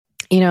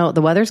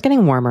The weather's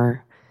getting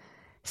warmer.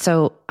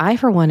 So I,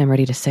 for one, am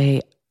ready to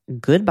say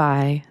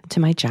goodbye to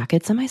my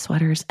jackets and my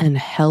sweaters and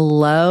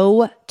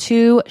hello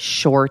to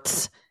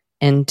shorts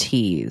and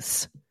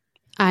tees.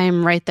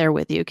 I'm right there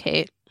with you,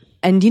 Kate.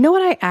 And you know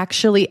what? I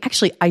actually,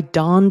 I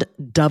donned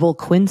double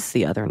quince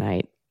the other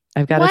night.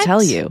 I've got to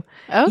tell you.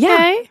 Okay.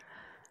 Yeah.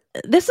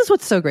 This is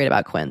what's so great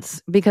about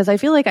quince, because I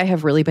feel like I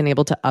have really been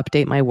able to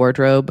update my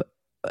wardrobe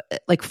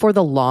like for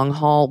the long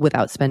haul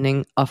without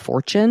spending a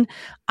fortune.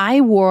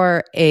 I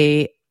wore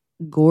a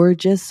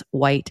gorgeous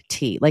white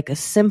tee, like a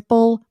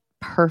simple,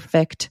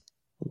 perfect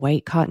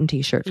white cotton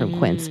t-shirt from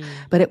Quince,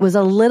 but it was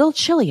a little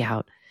chilly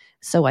out.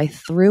 So I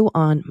threw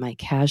on my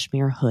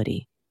cashmere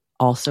hoodie,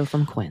 also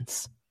from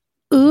Quince.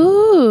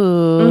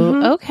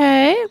 Ooh,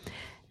 okay.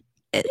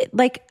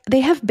 Like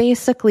they have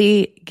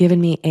basically given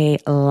me a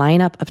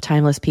lineup of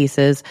timeless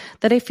pieces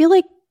that I feel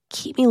like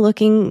keep me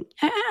looking,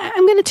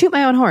 I'm going to toot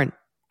my own horn,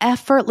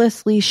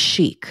 effortlessly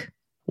chic.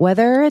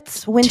 Whether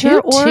it's winter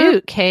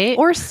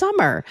or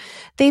summer.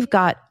 They've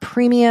got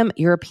premium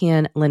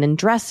European linen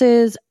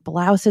dresses,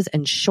 blouses,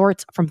 and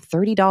shorts from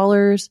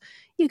 $30.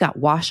 You got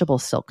washable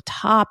silk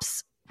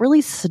tops, really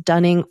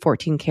stunning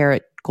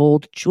 14-karat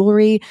gold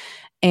jewelry,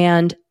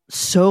 and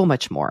so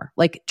much more.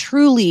 Like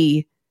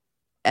truly,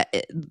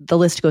 the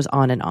list goes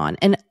on.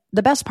 And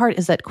the best part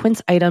is that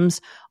Quince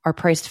items are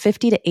priced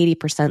 50 to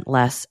 80%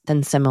 less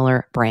than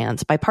similar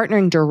brands. By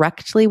partnering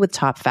directly with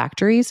top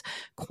factories,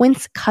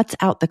 Quince cuts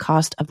out the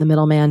cost of the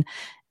middleman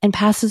and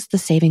passes the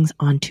savings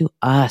on to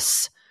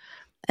us.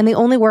 And they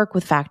only work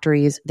with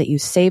factories that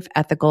use safe,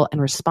 ethical,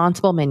 and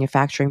responsible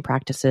manufacturing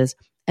practices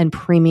and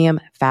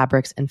premium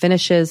fabrics and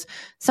finishes,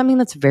 something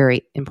that's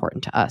very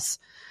important to us.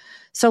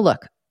 So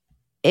look,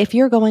 if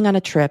you're going on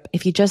a trip,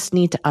 if you just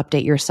need to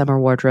update your summer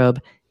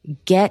wardrobe,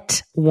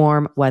 get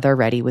warm weather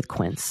ready with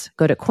Quince.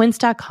 Go to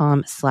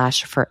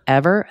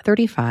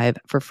quince.com/forever35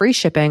 for free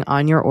shipping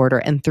on your order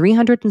and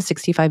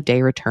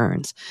 365-day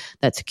returns.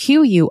 That's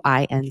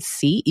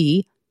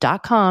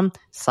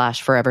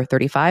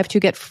QUINCE.com/forever35 to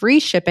get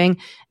free shipping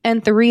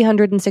and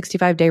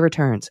 365-day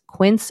returns.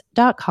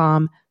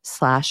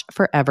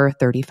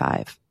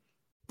 Quince.com/forever35.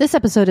 This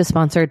episode is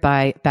sponsored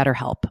by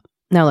BetterHelp.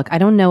 Now, look, I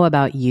don't know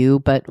about you,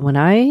 but when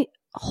I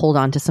hold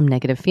on to some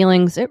negative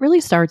feelings, it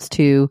really starts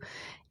to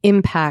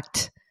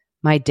impact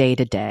my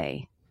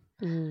day-to-day.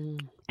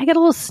 I get a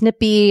little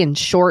snippy and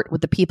short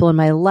with the people in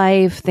my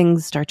life.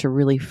 Things start to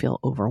really feel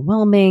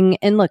overwhelming.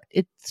 And look,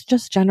 it's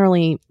just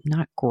generally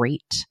not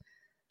great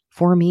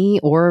for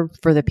me or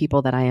for the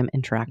people that I am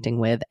interacting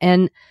with.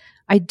 And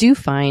I do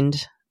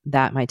find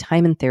that my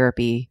time in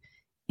therapy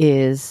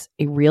is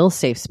a real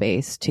safe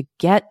space to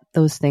get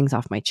those things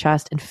off my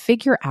chest and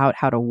figure out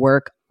how to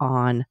work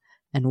on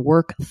and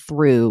work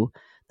through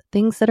the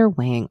things that are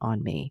weighing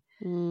on me.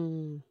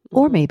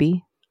 Or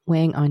maybe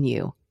weighing on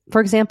you.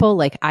 For example,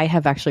 like I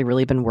have actually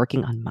really been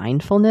working on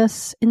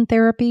mindfulness in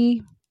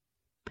therapy.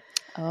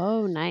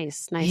 Oh,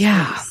 nice.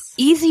 Yeah. Nice.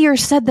 Easier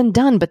said than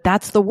done, but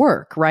that's the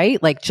work,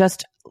 right? Like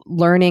just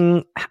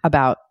learning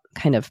about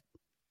kind of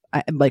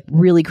like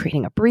really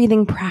creating a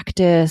breathing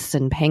practice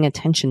and paying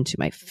attention to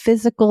my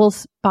physical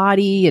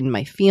body and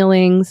my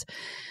feelings.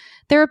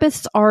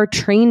 Therapists are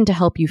trained to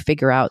help you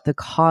figure out the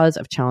cause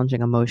of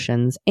challenging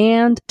emotions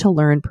and to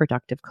learn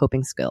productive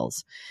coping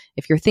skills.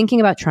 If you're thinking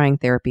about trying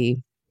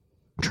therapy,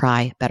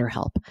 try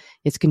BetterHelp.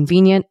 It's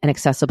convenient and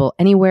accessible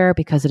anywhere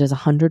because it is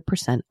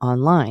 100%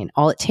 online.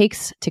 All it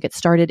takes to get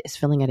started is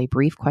filling out a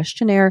brief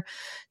questionnaire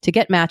to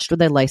get matched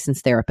with a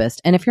licensed therapist.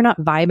 And if you're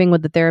not vibing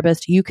with the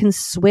therapist, you can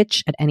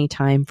switch at any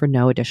time for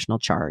no additional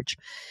charge.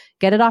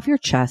 Get it off your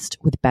chest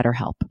with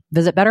BetterHelp.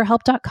 Visit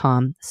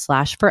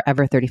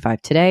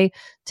BetterHelp.com/forever35 today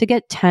to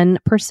get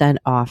 10%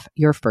 off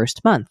your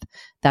first month.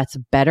 That's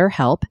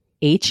BetterHelp,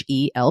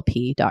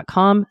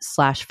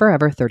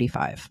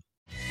 HELP.com/forever35.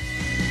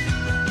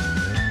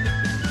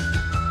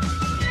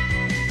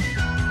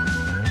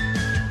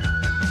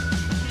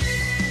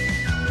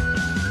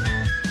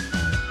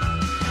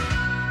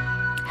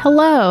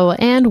 Hello,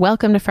 and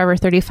welcome to Forever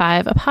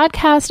 35, a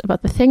podcast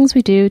about the things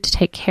we do to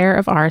take care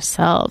of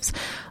ourselves.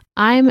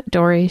 I'm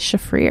Dori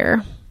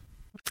Shafrir.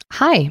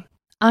 Hi,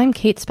 I'm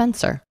Kate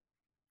Spencer.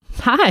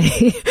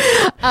 Hi.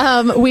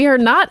 We are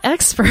not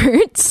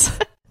experts.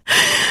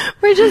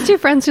 We're just two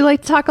friends who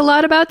like to talk a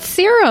lot about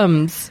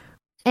serums.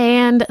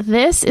 And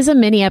this is a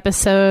mini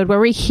episode where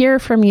we hear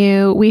from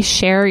you, we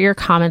share your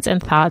comments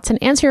and thoughts,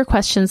 and answer your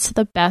questions to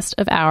the best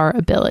of our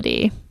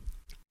ability.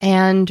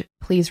 And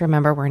please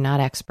remember, we're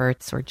not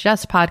experts. We're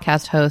just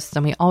podcast hosts,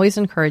 and we always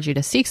encourage you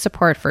to seek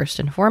support first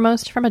and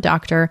foremost from a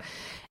doctor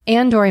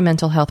and or a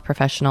mental health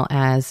professional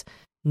as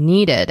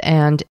needed.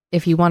 And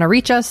if you want to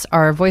reach us,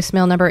 our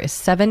voicemail number is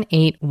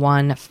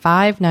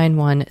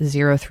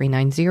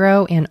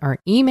 781-591-0390, and our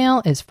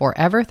email is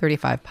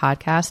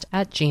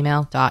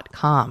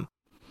forever35podcast@gmail.com.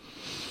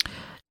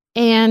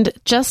 And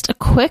just a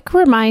quick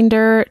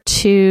reminder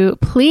to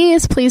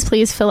please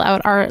fill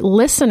out our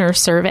listener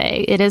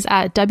survey. It is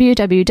at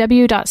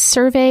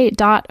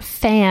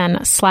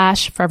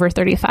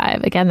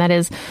www.survey.fan/forever35. Again, that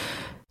is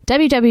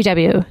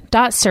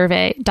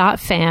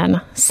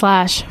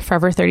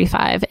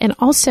www.survey.fan/forever35. And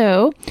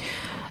also,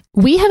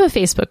 we have a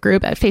Facebook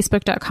group at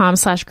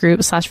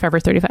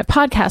facebook.com/group/forever35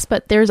 podcast,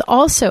 but there's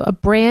also a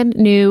brand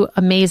new,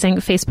 amazing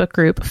Facebook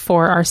group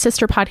for our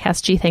sister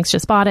podcast, G Thanks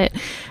Just Bought It.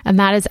 And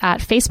that is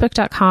at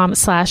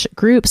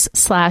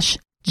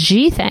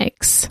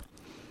facebook.com/groups/GThanks.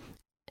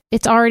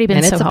 It's already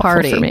been so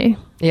helpful for me.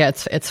 Yeah,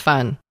 it's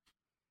fun.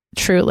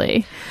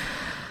 Truly.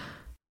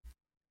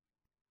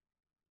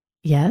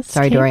 Yes.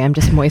 Sorry, Kate? Dory, I'm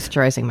just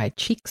moisturizing my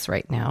cheeks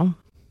right now.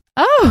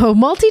 Oh,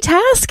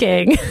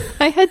 multitasking.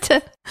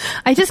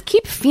 I just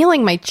keep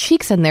feeling my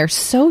cheeks and they're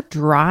so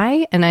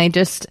dry. And I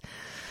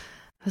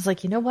was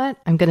like, you know what?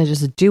 I'm going to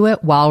just do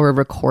it while we're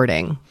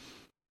recording.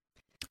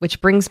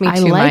 Which brings me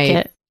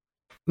to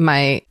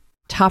my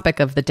topic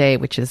of the day,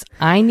 which is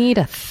I need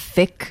a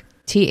thick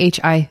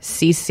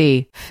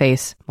THICC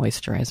face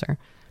moisturizer.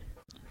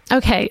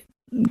 Okay.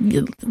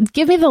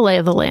 Give me the lay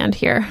of the land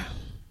here.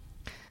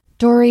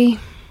 Dory,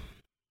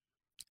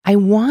 I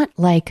want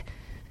to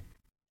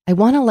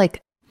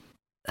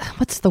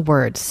what's the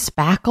word?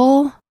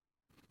 Spackle?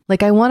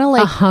 Like I want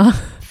to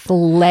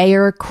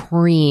layer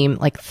cream,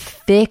 like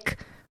thick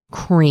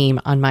cream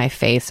on my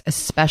face,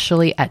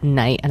 especially at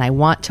night. And I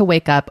want to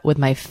wake up with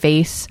my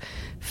face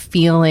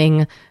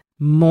feeling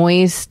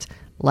moist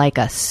like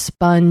a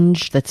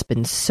sponge that's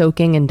been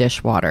soaking in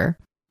dishwater.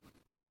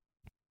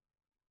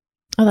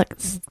 Oh, that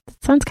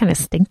sounds kind of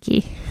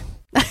stinky.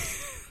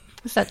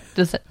 Is that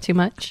too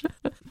much?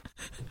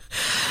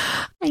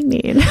 I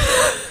mean,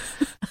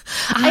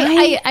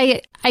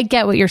 I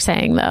get what you're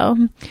saying though.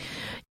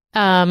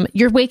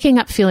 You're waking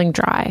up feeling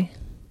dry.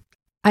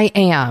 I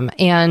am.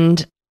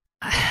 And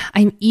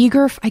I'm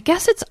eager. I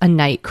guess it's a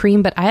night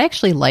cream, but I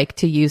actually like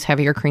to use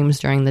heavier creams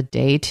during the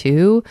day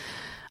too.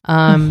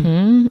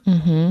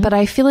 But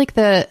I feel like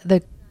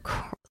the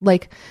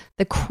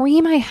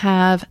cream I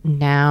have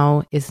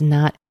now is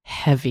not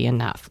heavy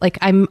enough. Like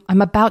I'm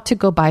about to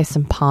go buy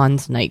some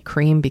Pond's night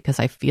cream because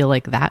I feel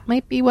like that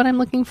might be what I'm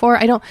looking for.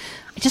 I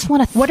just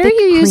want a thick What are you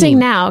cream. using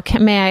now?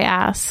 May I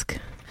ask?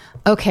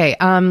 Okay.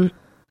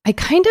 I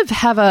kind of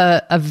have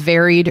a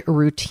varied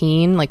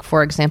routine. Like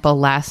for example,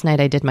 last night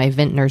I did my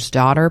Vintner's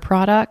Daughter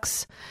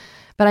products,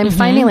 but I'm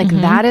finding like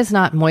that is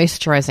not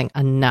moisturizing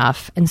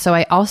enough. And so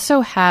I also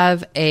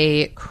have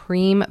a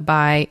cream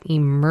by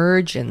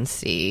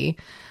Emergency.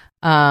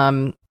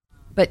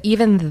 But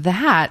even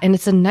that, and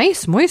it's a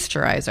nice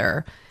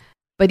moisturizer,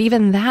 but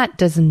even that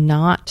does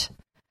not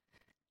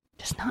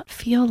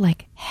feel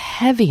like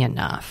heavy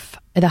enough.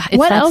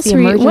 What else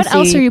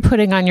are you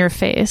putting on your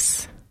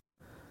face?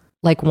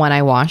 Like when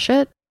I wash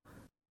it?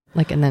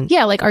 Like, and then,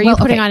 yeah, like, are you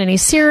putting on any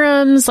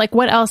serums? Like,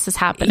 what else is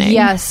happening?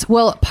 Yes.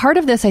 Well, part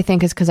of this, I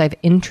think, is because I've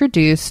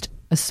introduced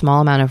a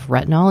small amount of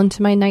retinol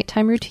into my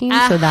nighttime routine.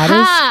 So that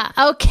is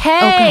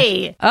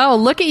okay. Oh,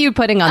 look at you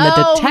putting on the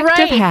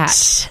detective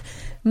hat.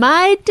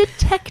 My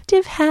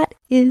detective hat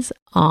is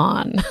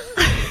on.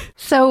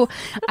 So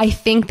I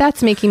think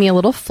that's making me a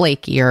little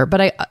flakier,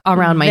 but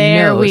around my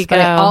there nose. We go.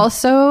 But I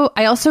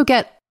also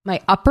get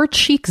my upper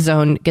cheek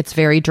zone gets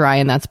very dry,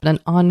 and that's been an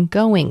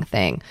ongoing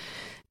thing.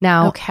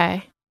 Now,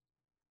 okay.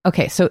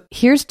 So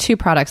here's two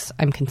products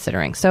I'm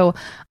considering. So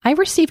I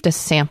received a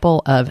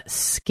sample of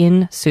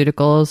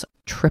SkinCeuticals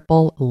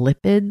Triple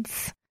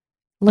Lipids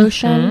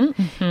lotion,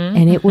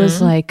 and it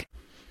was like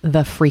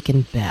the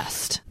freaking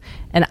best.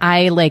 And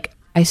I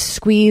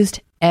squeezed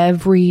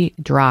every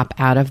drop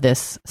out of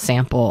this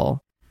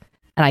sample,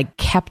 and I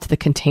kept the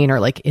container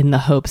like in the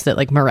hopes that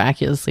like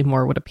miraculously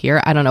more would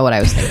appear. I don't know what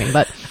I was thinking,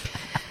 but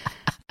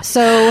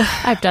so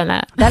I've done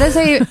that. That is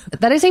a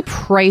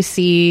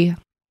pricey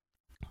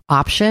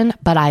option,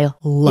 but I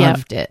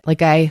loved it. Like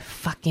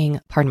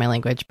pardon my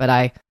language, but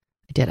I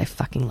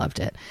fucking loved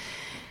it.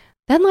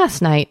 Then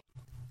last night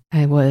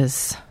I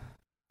was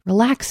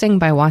relaxing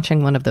by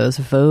watching one of those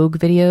Vogue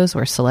videos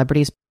where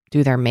celebrities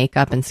do their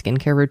makeup and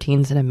skincare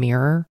routines in a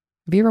mirror.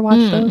 Have you ever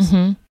watched those?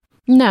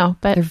 No,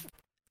 but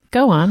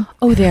go on.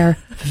 Oh, they're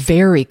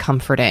very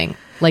comforting.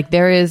 Like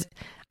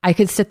I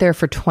could sit there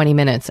for 20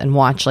 minutes and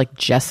watch like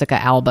Jessica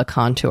Alba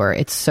contour.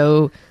 It's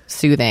so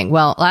soothing.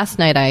 Well, last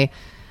night I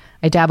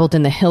dabbled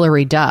in the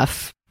Hilary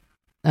Duff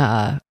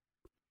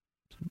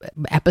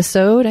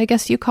episode, I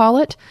guess you call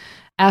it,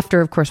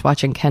 after, of course,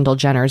 watching Kendall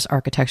Jenner's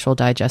Architectural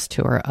Digest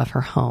tour of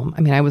her home.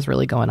 I mean, I was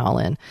really going all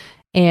in.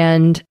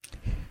 And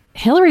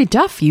Hilary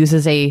Duff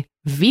uses a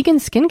vegan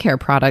skincare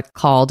product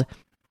called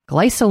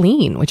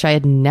Glyceline, which I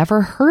had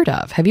never heard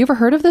of. Have you ever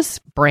heard of this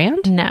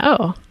brand?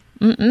 No.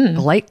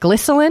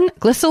 Glyceline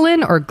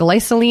or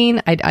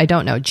Glyceline? I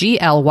don't know.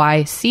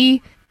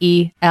 Glycelene.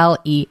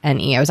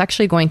 I was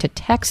actually going to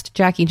text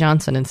Jackie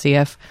Johnson and see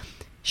if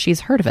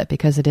she's heard of it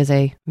because it is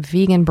a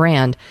vegan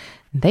brand.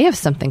 They have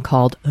something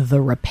called the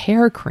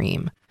Repair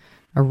Cream,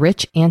 a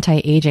rich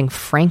anti-aging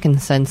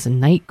frankincense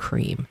night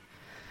cream,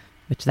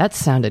 which that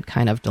sounded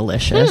kind of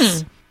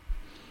delicious.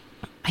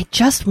 I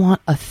just want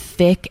a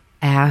thick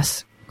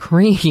ass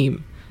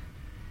cream.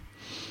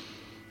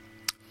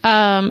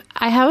 I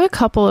have a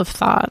couple of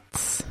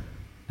thoughts.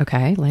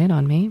 Okay, lay it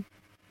on me.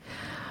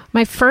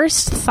 My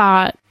first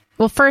thought,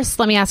 well, first,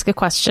 let me ask a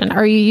question.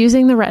 Are you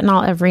using the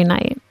retinol every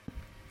night?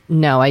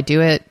 No, I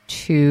do it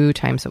 2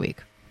 times a week.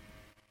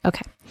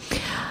 Okay.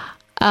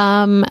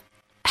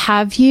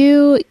 Have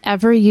you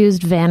ever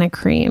used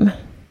Vanicream?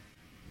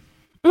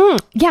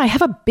 Yeah, I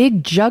have a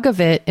big jug of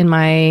it in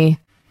my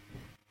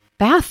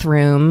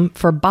bathroom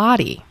for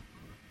body.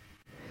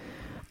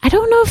 I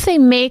don't know if they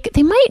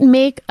might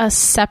make a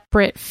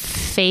separate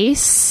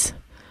face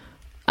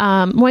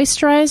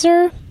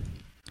moisturizer.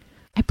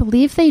 I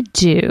believe they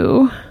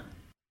do.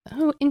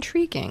 Oh,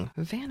 intriguing.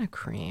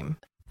 Vanicream.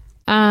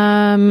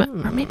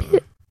 Or maybe,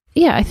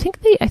 yeah, I think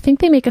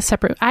they make a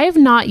separate. I have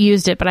not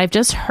used it, but I've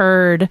just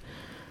heard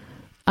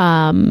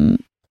that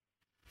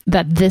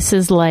this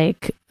is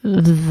like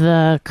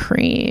the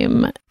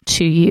cream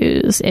to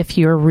use if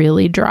you're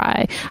really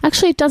dry.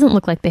 Actually, it doesn't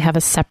look like they have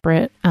a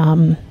separate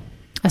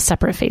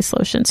face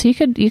lotion, so you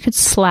could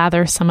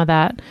slather some of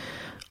that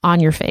on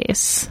your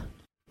face.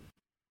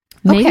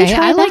 Maybe okay,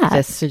 try I that. like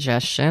this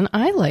suggestion.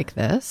 I like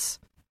this.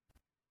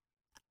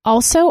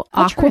 Also,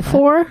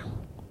 Aquaphor.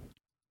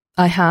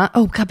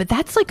 Oh God, but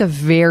that's like a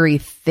very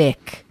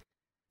thick.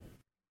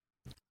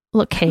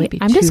 Look, Kate,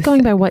 I'm just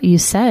going by what you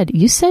said.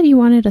 You said you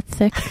wanted a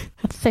thick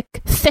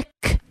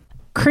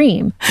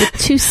cream with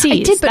 2 C's.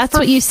 I did, but that's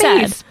what you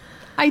said.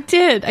 I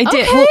did. Okay.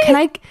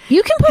 Well,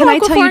 You can put Aquaphor I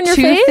tell you on your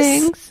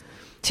face?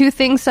 2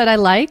 things that I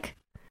like.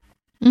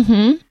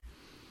 Mm-hmm.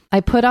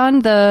 I put on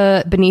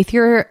the Beneath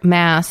Your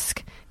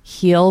Mask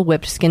Heal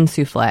Whipped Skin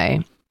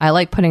Souffle. I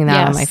like putting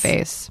that on my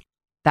face.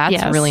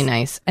 That's really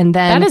nice. And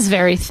then that is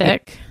very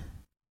thick.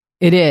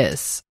 It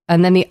is.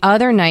 And then the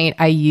other night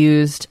I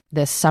used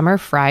this Summer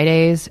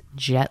Fridays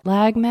jet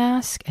lag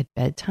mask at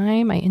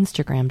bedtime. I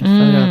Instagrammed a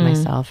photo of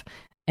myself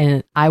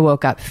and I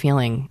woke up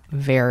feeling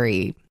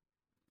very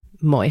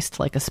moist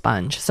like a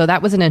sponge. So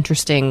that was an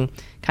interesting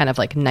kind of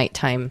like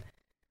nighttime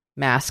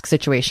mask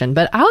situation.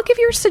 But I'll give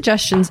you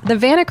suggestions. The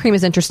Vanicream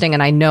is interesting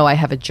and I know I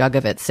have a jug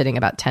of it sitting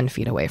about 10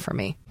 feet away from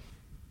me.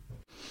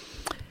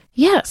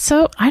 Yeah,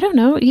 so I don't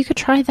know. You could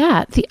try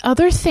that. The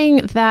other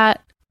thing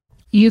that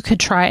you could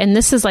try, and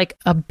this is like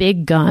a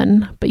big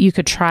gun, but you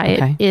could try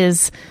it,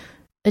 is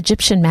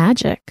Egyptian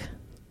Magic.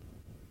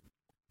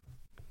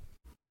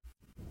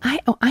 I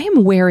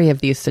am wary of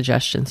these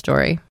suggestions,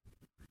 Dory.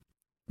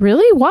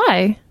 Really?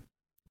 Why?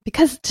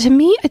 Because to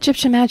me,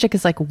 Egyptian Magic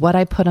is like what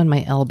I put on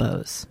my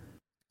elbows.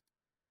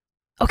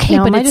 Okay,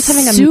 now, but it's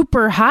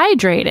super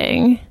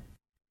hydrating.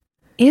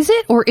 Is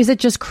it? Or is it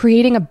just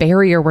creating a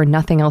barrier where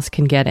nothing else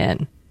can get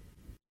in?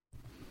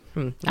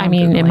 I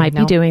mean, it might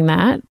be doing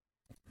that.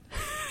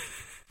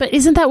 But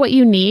isn't that what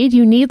you need?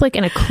 You need like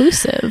an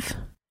occlusive.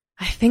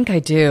 I think I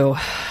do.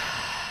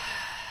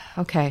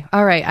 Okay.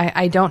 All right.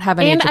 I don't have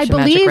any Egyptian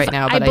Magic right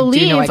now, but I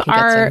do know I can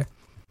get some.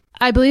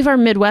 I believe our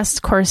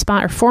Midwest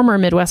correspondent, or former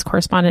Midwest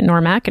correspondent,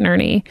 Nora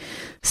McInerney,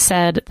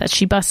 said that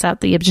she busts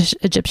out the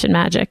Egyptian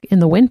Magic in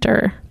the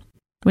winter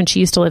when she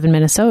used to live in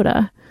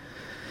Minnesota.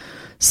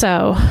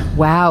 So.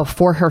 Wow.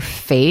 For her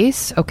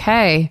face?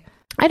 Okay.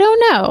 I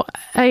don't know.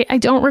 I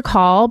don't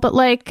recall, but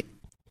like,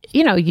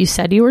 you know, you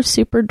said you were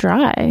super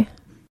dry.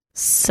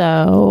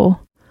 So.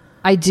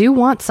 I do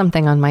want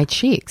something on my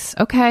cheeks.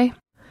 Okay.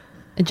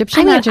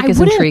 Egyptian Magic is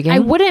intriguing. I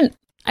wouldn't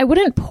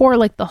pour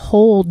like the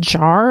whole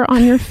jar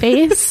on your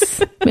face.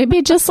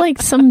 Maybe just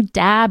like some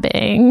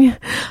dabbing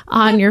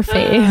on your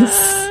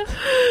face.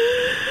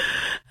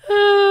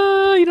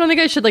 You don't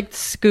think I should like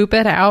scoop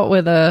it out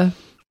with a...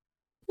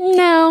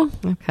 No.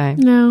 Okay.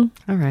 No.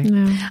 All right.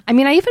 No. I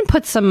mean, I even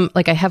put some,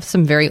 like I have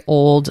some very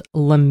old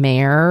La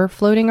Mer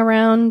floating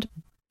around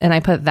and I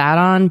put that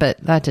on, but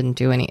that didn't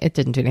do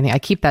anything. I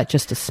keep that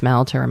just to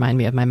smell to remind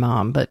me of my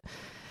mom, but...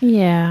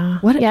 Yeah.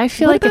 I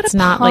feel like it's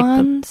not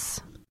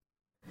Pond's,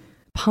 like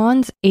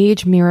Pond's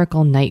Age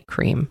Miracle Night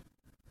Cream.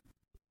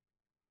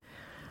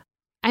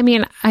 I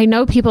mean, I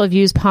know people have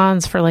used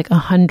Pond's for like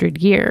 100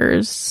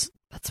 years.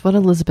 That's what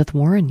Elizabeth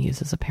Warren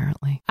uses,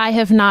 apparently. I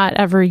have not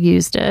ever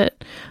used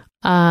it,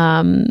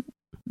 but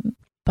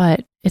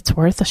it's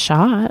worth a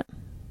shot.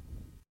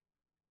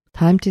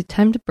 Time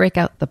to break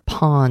out the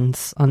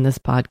Pond's on this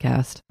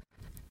podcast.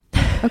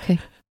 Okay.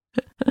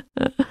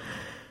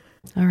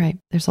 All right.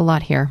 There's a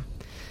lot here.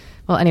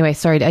 Well, anyway,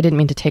 sorry, I didn't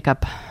mean to take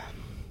up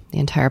the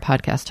entire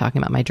podcast talking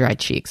about my dry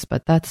cheeks,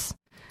 but that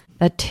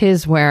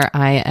is where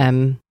I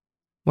am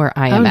at.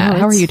 No,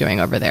 how are you doing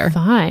over there?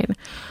 Fine.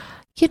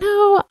 You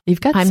know,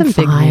 you've got I'm some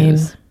fine. big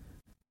news.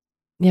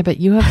 Yeah, but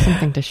you have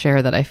something to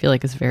share that I feel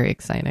like is very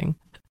exciting.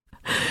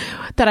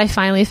 That I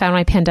finally found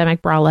my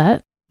pandemic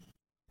bralette.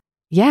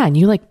 Yeah, and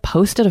you like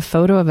posted a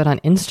photo of it on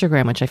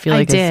Instagram, which I feel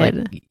like is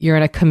like you're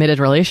in a committed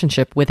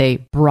relationship with a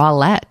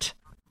bralette.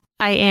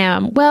 I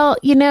am. Well,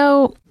 you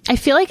know, I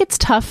feel like it's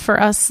tough for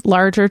us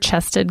larger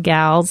chested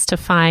gals to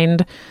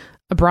find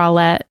a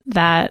bralette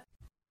that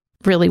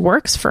really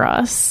works for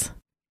us.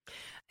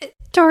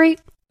 Dory,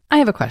 I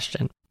have a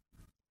question.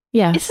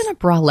 Yes. Is a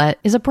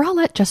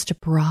bralette just a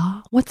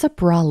bra? What's a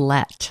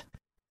bralette?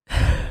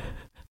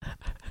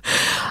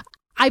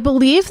 I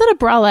believe that a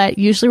bralette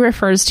usually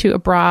refers to a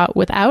bra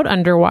without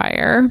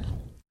underwire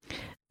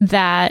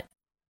that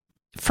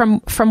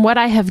from what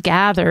I have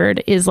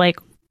gathered, is like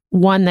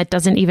one that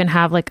doesn't even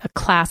have like a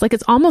clasp. Like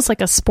it's almost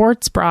like a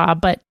sports bra,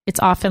 but it's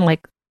often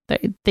like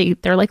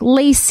they're like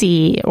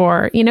lacy,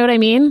 or you know what I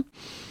mean?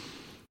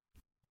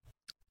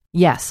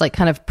 Yes, like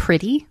kind of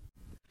pretty.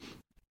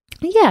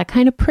 Yeah,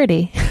 kind of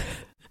pretty.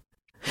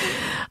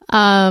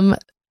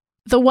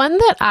 The one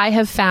that I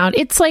have found,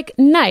 it's like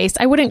nice.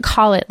 I wouldn't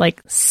call it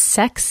like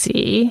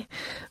sexy,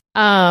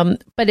 but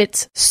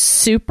it's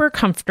super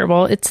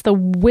comfortable. It's the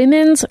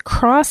women's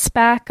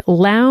crossback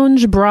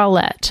lounge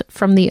bralette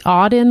from the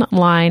Auden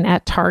line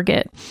at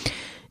Target.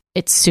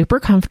 It's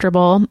super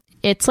comfortable.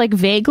 It's like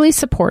vaguely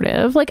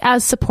supportive, like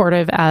as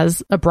supportive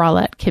as a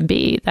bralette can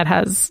be that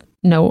has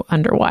no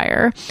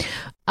underwire.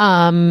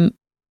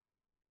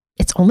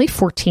 It's only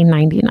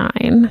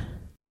 $14.99.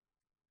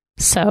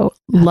 So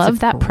That's love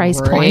that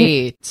price point.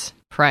 Great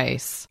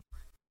price.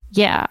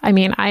 Yeah. I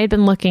mean, I had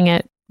been looking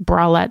at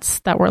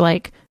bralettes that were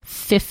like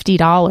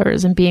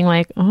 $50 and being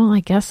like, oh,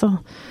 I guess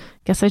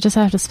I just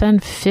have to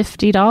spend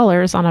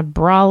 $50 on a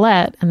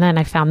bralette. And then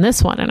I found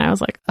this one and I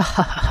was like,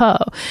 oh.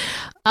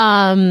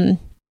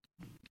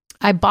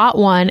 I bought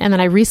one and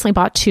then I recently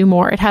bought two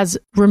more. It has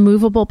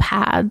removable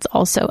pads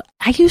also.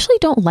 I usually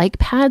don't like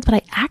pads, but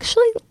I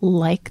actually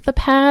like the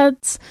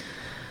pads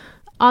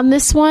on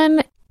this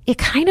one. It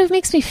kind of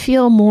makes me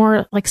feel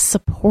more like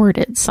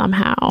supported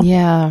somehow.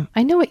 Yeah,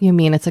 I know what you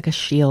mean. It's like a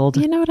shield.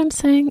 You know what I'm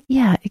saying?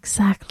 Yeah,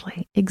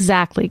 exactly.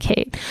 Exactly,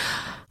 Kate.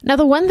 Now,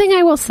 the one thing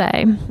I will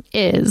say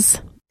is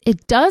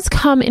it does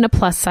come in a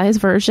plus size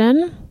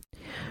version.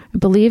 I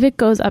believe it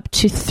goes up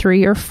to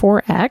 3 or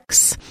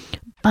 4X,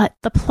 but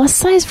the plus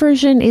size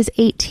version is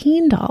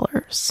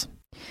 $18.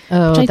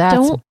 Oh, which I that's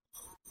don't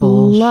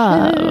bullshit.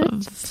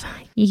 love.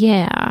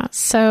 Yeah.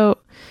 So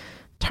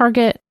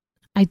Target,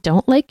 I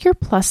don't like your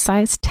plus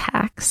size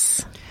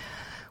tax.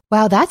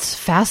 Wow, that's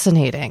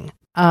fascinating.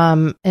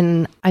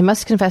 And I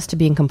must confess to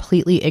being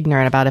completely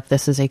ignorant about if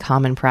this is a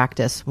common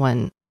practice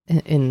when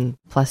in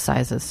plus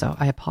sizes. So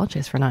I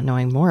apologize for not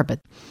knowing more,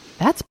 but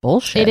that's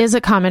bullshit. It is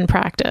a common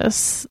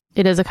practice.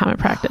 It is a common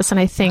practice. And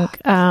I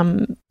think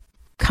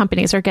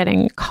companies are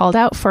getting called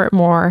out for it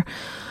more.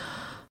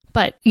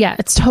 But yeah,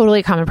 it's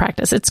totally common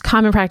practice. It's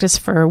common practice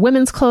for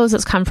women's clothes.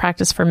 It's common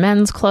practice for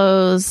men's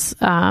clothes.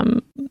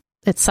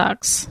 It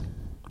sucks.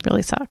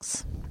 Really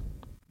sucks.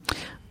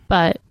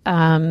 But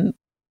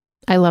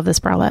I love this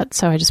bralette,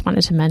 so I just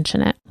wanted to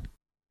mention it.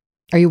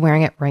 Are you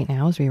wearing it right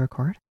now as we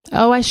record?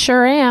 Oh, I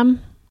sure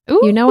am.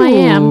 Ooh, you know I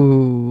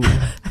am.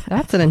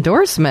 That's an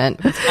endorsement.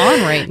 It's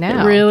on right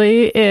now. It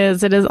really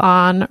is. It is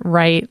on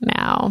right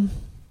now.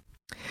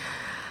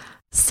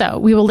 So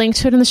we will link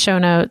to it in the show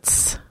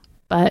notes,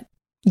 but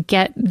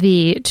get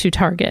thee to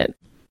Target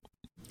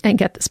and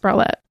get this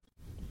bralette.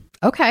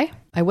 Okay,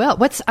 I will.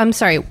 I'm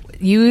sorry,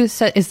 you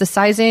said, is the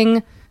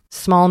sizing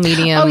small,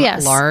 medium,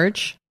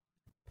 large?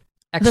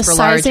 Extra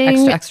large,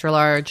 extra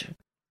large?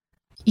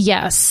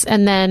 Yes.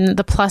 And then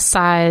the plus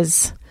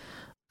size,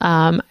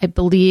 I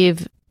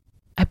believe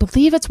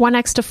it's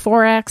 1X to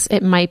 4X.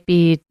 It might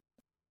be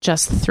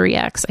just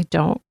 3X. I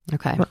don't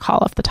recall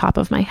off the top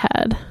of my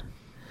head.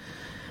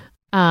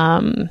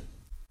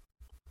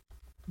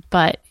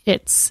 But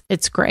it's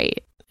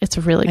great. It's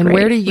a really great. And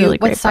where do you? Really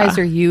what size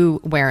bra. are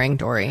you wearing,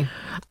 Dory?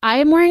 I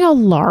am wearing a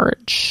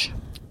large.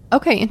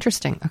 Okay,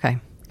 interesting. Okay,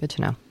 good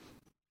to know.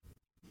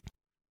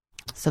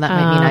 So that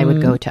might mean I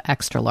would go to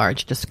extra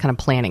large. Just kind of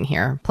planning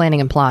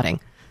and plotting.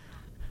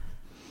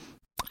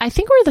 I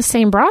think we're the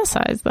same bra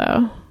size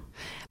though.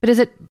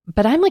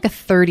 But I'm like a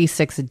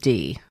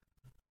 36D.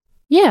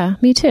 Yeah,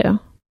 me too.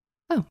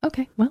 Oh,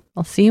 okay. Well,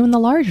 I'll see you in the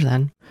large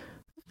then.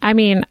 I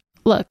mean,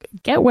 look,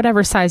 get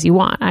whatever size you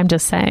want. I'm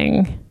just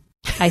saying,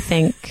 I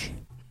think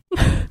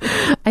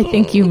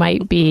you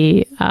might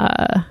be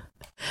a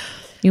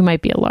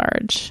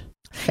large.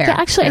 Fair. Yeah,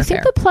 actually, I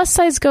think the plus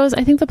size goes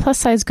up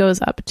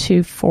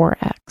to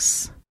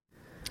 4X.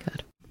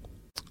 Good.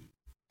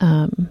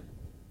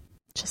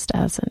 Just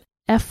as an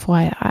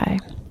FYI.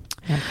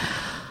 Okay.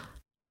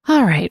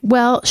 All right.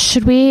 Well,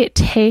 should we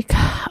take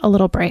a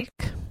little break?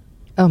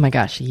 Oh my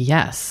gosh,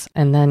 yes.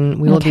 And then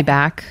we will be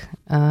back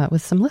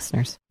with some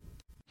listeners.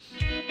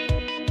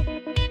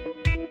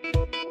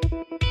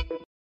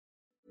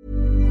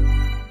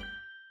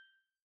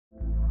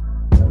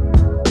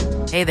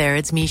 Hey there,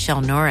 it's Michelle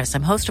Norris.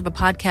 I'm host of a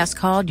podcast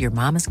called Your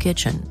Mama's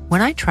Kitchen.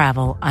 When I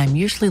travel, I'm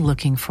usually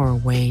looking for a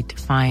way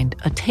to find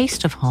a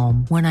taste of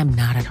home when I'm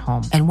not at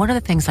home. And one of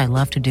the things I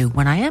love to do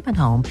when I am at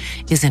home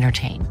is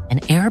entertain.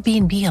 And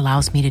Airbnb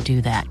allows me to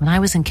do that. When I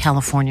was in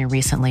California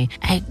recently,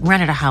 I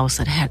rented a house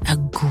that had a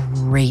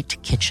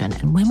great kitchen.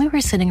 And when we were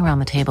sitting around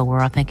the table, we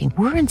were all thinking,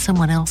 we're in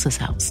someone else's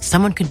house.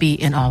 Someone could be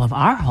in all of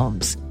our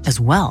homes as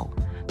well.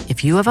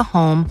 If you have a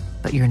home,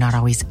 but you're not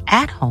always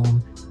at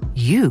home,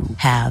 you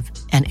have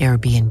an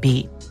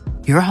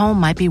Airbnb. Your home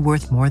might be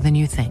worth more than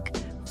you think.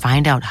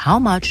 Find out how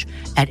much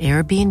at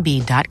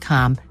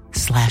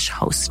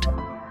airbnb.com/host.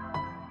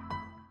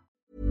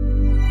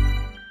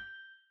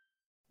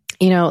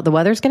 You know, the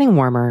weather's getting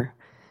warmer.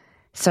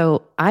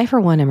 So I, for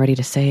one, am ready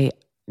to say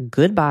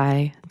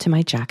goodbye to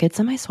my jackets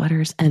and my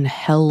sweaters and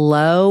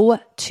hello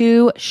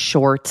to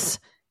shorts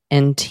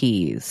and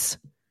tees.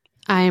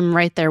 I'm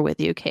right there with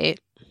you, Kate.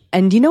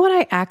 And you know what?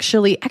 I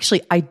actually,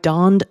 I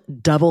donned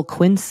double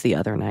quince the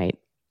other night.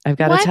 I've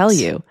got to tell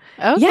you.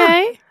 Okay.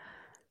 Yeah.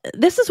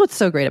 This is what's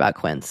so great about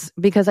quince,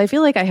 because I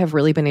feel like I have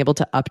really been able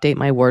to update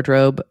my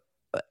wardrobe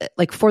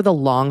like for the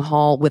long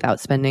haul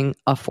without spending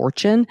a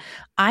fortune.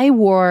 I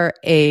wore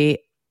a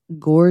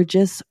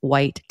gorgeous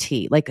white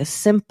tee, like a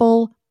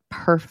simple,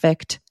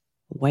 perfect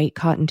white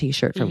cotton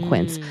t-shirt from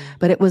Quince,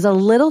 but it was a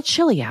little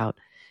chilly out.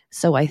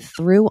 So I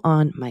threw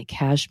on my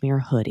cashmere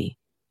hoodie,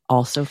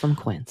 also from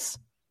Quince.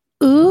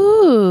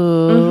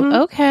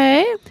 Ooh,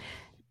 okay.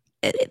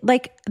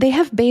 Like they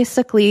have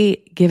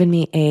basically given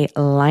me a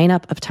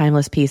lineup of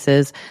timeless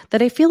pieces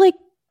that I feel like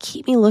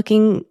keep me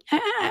looking,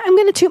 I'm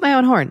going to toot my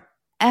own horn,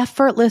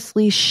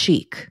 effortlessly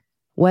chic.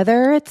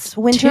 Whether it's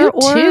winter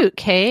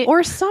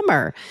or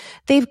summer.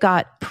 They've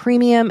got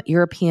premium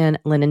European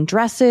linen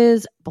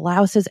dresses,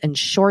 blouses, and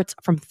shorts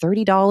from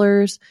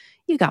 $30.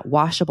 You got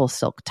washable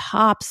silk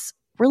tops,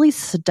 really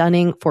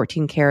stunning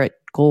 14 karat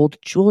gold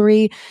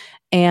jewelry,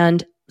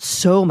 and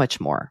so much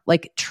more.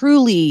 Like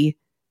truly,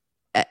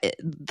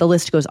 the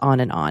list goes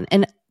on.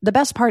 And the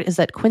best part is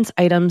that Quince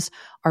items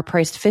are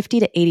priced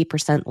 50 to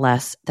 80%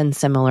 less than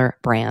similar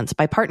brands.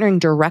 By partnering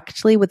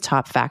directly with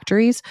top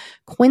factories,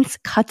 Quince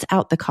cuts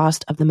out the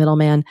cost of the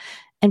middleman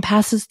and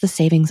passes the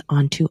savings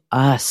on to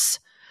us.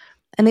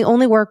 And they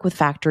only work with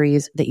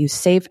factories that use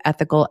safe,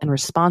 ethical, and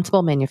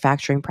responsible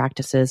manufacturing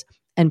practices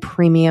and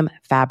premium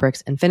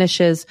fabrics and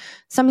finishes,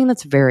 something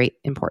that's very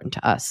important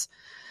to us.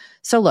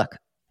 So look,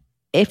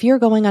 if you're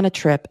going on a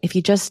trip, if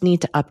you just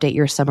need to update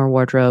your summer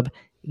wardrobe,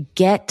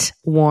 get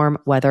warm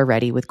weather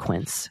ready with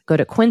Quince. Go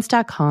to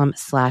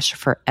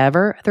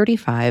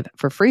quince.com/forever35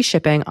 for free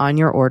shipping on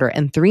your order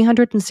and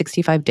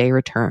 365-day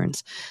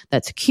returns.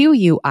 That's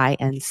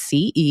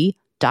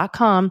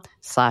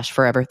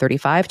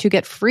QUINCE.com/forever35 to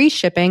get free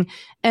shipping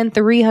and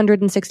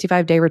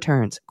 365-day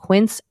returns.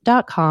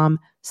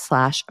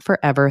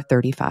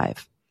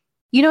 Quince.com/forever35.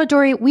 You know,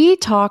 Dory, we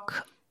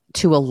talk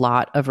to a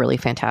lot of really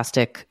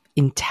fantastic,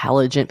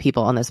 intelligent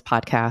people on this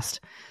podcast.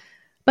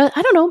 But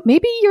I don't know,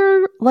 maybe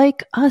you're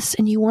like us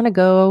and you want to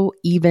go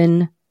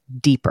even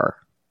deeper.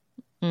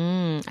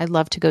 I'd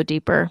love to go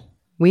deeper.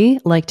 We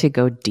like to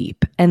go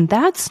deep. And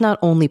that's not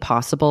only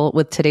possible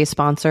with today's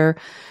sponsor,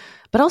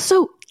 but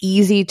also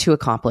easy to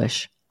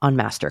accomplish on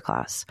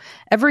Masterclass.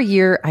 Every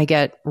year I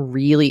get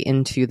really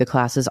into the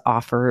classes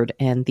offered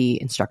and the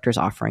instructors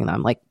offering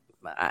them. Like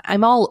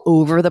I'm all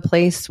over the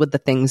place with the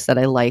things that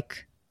I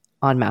like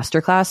on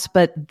Masterclass.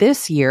 But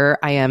this year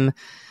I am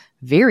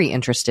very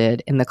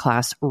interested in the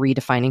class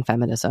Redefining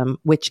Feminism,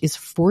 which is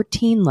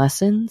 14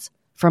 lessons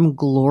from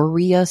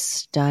Gloria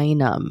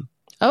Steinem.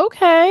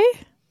 Okay.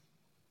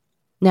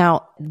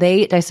 Now,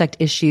 they dissect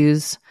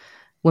issues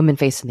women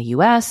face in the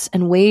U.S.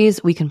 and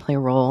ways we can play a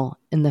role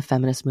in the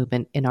feminist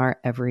movement in our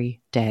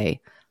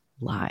everyday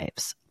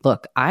lives.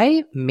 Look,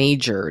 I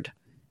majored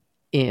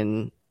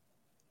in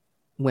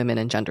women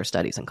and gender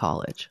studies in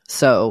college,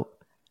 so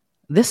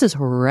this is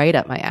right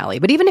up my alley.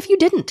 But even if you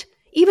didn't,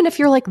 even if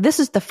you're like, this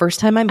is the first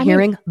time I'm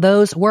hearing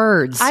those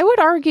words. I would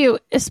argue,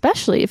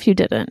 especially if you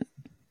didn't.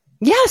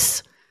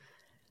 Yes.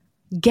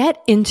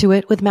 Get into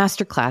it with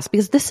Masterclass,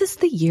 because this is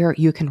the year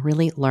you can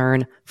really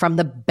learn from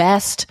the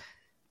best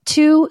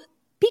to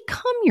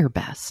become your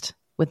best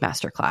with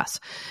Masterclass.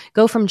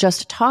 Go from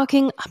just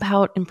talking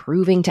about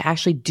improving to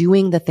actually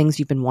doing the things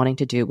you've been wanting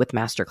to do with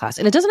Masterclass.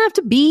 And it doesn't have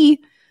to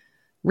be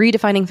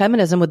redefining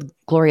feminism with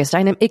Gloria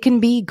Steinem. It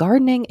can be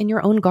gardening in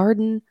your own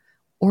garden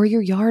or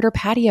your yard or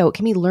patio. It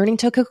can be learning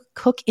to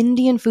cook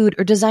Indian food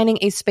or designing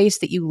a space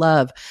that you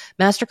love.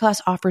 Masterclass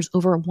offers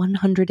over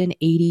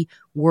 180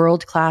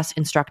 world-class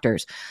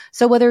instructors.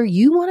 So whether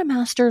you want to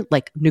master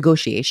like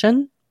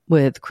negotiation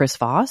with Chris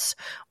Voss,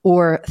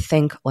 or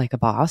think like a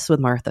boss with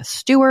Martha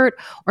Stewart,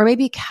 or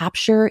maybe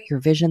capture your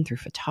vision through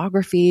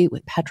photography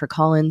with Petra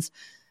Collins,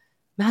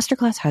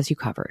 Masterclass has you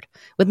covered.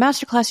 With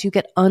Masterclass, you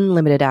get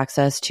unlimited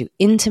access to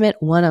intimate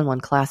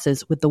one-on-one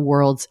classes with the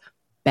world's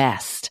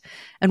best.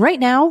 And right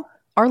now,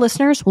 our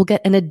listeners will get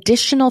an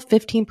additional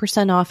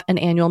 15% off an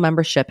annual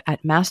membership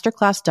at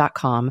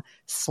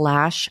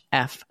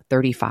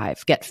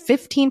masterclass.com/F35. Get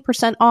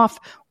 15% off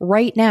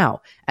right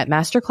now at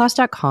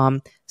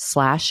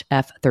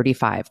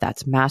masterclass.com/F35.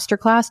 That's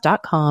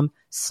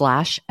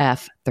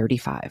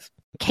masterclass.com/F35.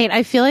 Kate,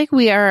 I feel like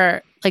we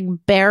are like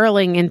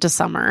barreling into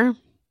summer.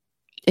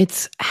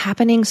 It's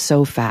happening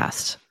so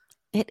fast.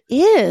 It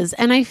is.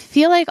 And I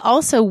feel like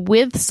also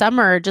with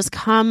summer just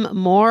come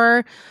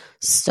more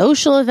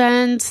social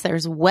events.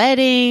 There's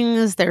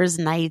weddings, there's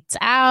nights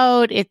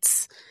out,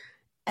 it's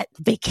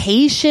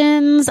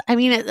vacations. I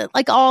mean,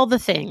 like all the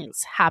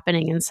things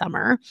happening in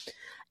summer.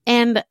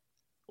 And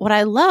what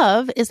I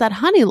love is that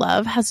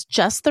Honeylove has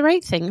just the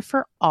right thing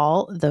for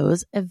all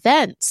those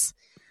events.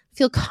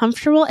 Feel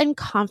comfortable and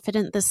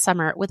confident this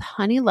summer with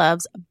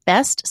Honeylove's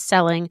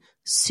best-selling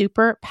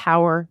Super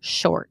Power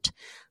Short.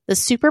 The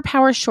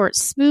Superpower short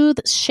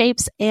smooths,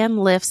 shapes, and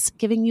lifts,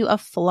 giving you a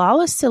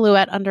flawless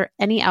silhouette under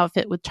any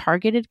outfit with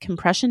targeted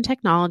compression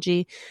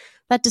technology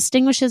that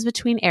distinguishes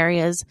between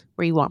areas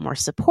where you want more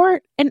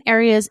support and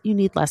areas you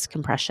need less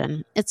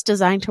compression. It's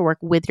designed to work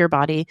with your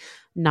body,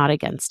 not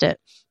against it.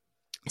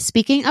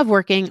 Speaking of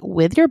working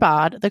with your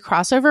bod, the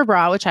crossover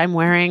bra, which I'm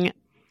wearing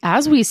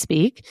as we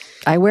speak.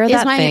 I wear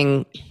that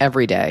thing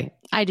every day.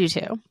 I do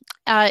too.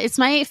 It's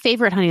my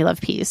favorite Honey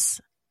Love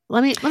piece.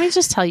 Let me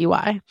just tell you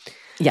why.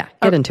 Yeah,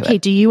 get into it. Okay,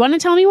 do you want to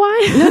tell me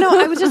why? No,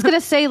 I was just going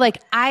to say,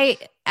 like, I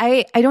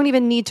don't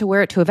even need to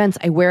wear it to events.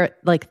 I wear it,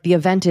 like, the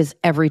event is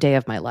every day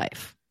of my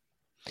life.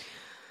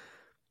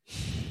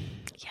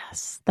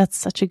 Yes, that's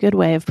such a good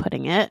way of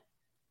putting it.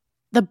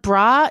 The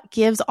bra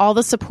gives all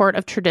the support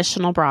of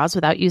traditional bras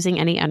without using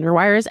any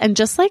underwires. And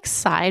just like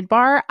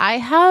sidebar, I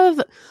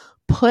have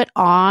put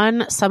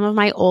on some of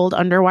my old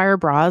underwire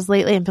bras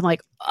lately and been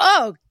like,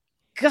 oh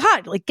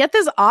God, like, get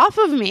this off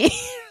of me.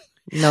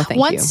 No, thank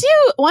once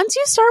you. Once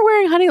you start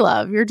wearing Honey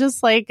Love, you're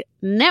just like,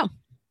 no,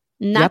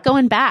 not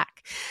going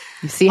back.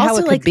 You see how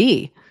it could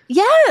be.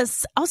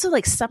 Yes. Also,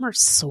 like, summer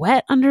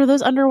sweat under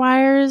those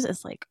underwires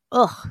is like,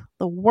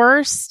 the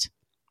worst.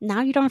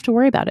 Now you don't have to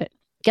worry about it.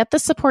 Get the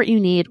support you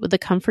need with the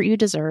comfort you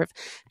deserve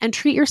and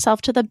treat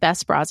yourself to the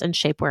best bras and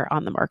shapewear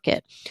on the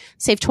market.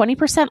 Save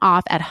 20%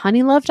 off at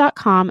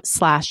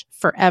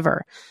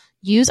honeylove.com/forever.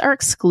 Use our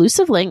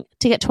exclusive link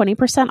to get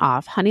 20%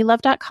 off,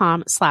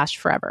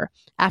 honeylove.com/forever.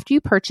 After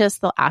you purchase,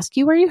 they'll ask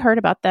you where you heard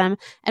about them,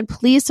 and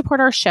please support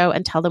our show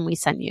and tell them we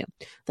sent you.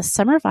 The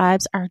summer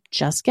vibes are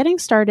just getting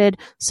started,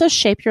 so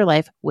shape your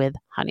life with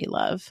Honey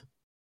Love.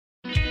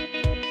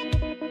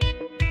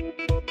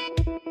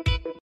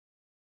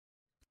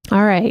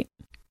 All right.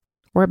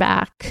 We're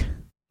back.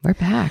 We're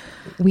back.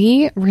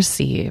 We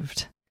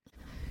received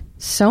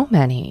so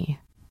many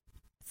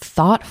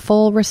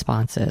thoughtful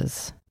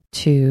responses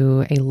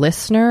to a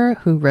listener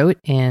who wrote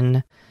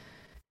in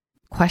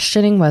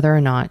questioning whether or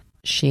not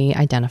she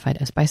identified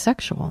as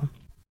bisexual.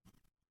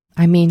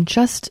 I mean,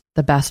 just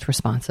the best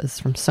responses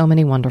from so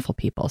many wonderful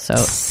people. So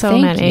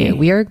thank many. you.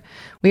 We are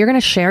going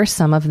to share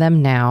some of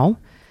them now,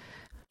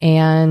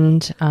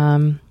 and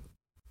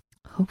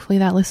hopefully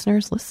that listener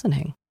is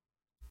listening.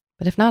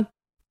 But if not,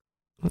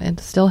 it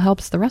still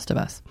helps the rest of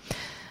us.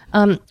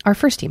 Our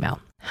first email.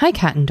 Hi,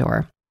 Kat and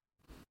Dor.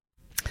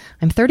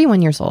 I'm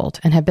 31 years old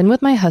and have been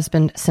with my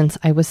husband since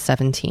I was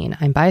 17.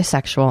 I'm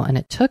bisexual, and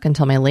it took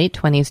until my late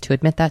 20s to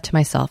admit that to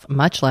myself,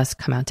 much less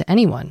come out to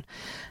anyone.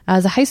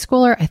 As a high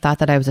schooler, I thought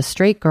that I was a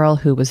straight girl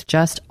who was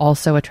just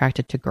also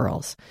attracted to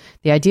girls.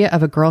 The idea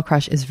of a girl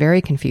crush is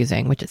very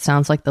confusing, which it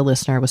sounds like the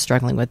listener was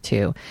struggling with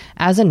too.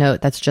 As a note,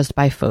 that's just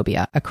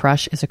biphobia. A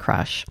crush is a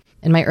crush.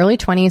 In my early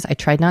 20s, I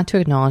tried not to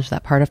acknowledge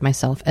that part of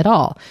myself at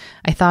all.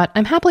 I thought,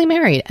 I'm happily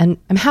married, and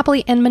I'm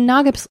happily and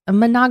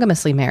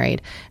monogamously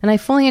married, and I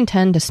fully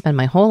intend to spend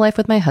my whole life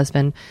with my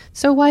husband,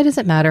 so why does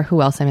it matter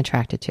who else I'm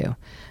attracted to?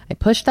 I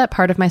pushed that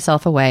part of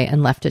myself away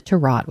and left it to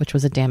rot, which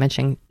was a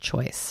damaging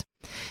choice.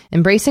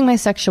 Embracing my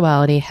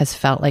sexuality has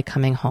felt like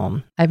coming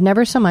home. I've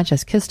never so much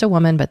as kissed a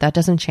woman, but that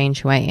doesn't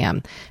change who I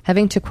am.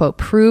 Having to, quote,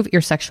 prove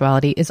your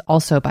sexuality is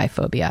also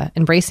biphobia.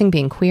 Embracing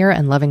being queer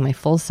and loving my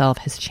full self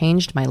has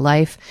changed my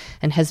life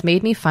and has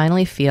made me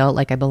finally feel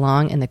like I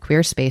belong in the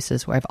queer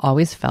spaces where I've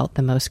always felt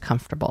the most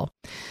comfortable.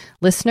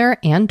 Listener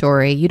and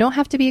Dory, you don't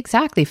have to be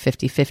exactly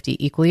 50-50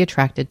 equally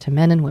attracted to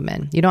men and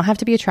women. You don't have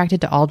to be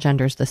attracted to all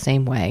genders the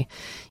same way.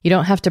 You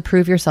don't have to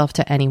prove yourself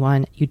to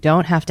anyone. You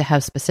don't have to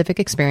have specific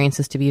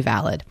experiences to be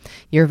valid.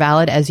 You're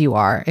valid as you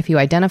are. If you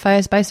identify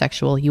as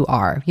bisexual, you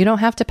are. You don't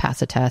have to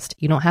pass a test.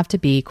 You don't have to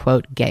be,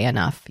 quote, gay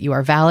enough. You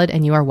are valid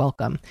and you are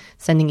welcome.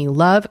 Sending you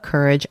love,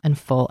 courage, and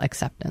full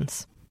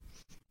acceptance.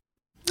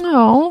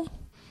 Oh,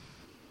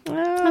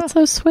 that's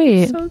so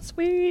sweet. So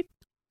sweet.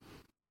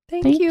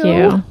 Thank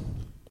you.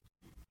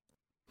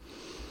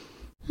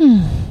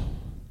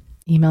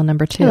 Email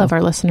number 2. I love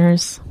our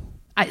listeners.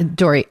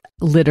 Dory,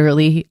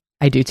 literally,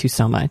 I do too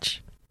so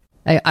much.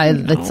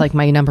 It's like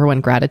my number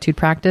one gratitude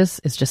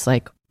practice is just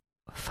like,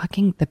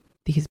 fucking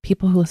these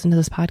people who listen to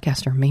this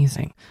podcast are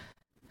amazing.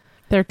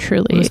 They're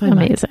truly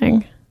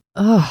amazing.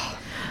 Oh,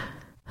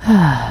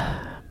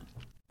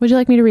 would you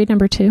like me to read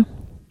number 2?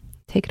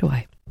 Take it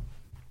away.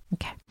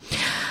 Okay.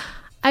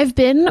 I've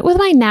been with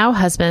my now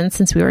husband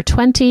since we were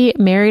 20,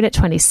 married at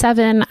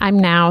 27. I'm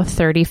now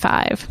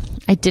 35.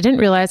 I didn't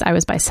realize I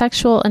was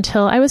bisexual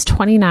until I was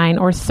 29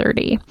 or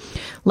 30.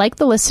 Like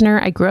the listener,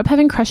 I grew up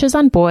having crushes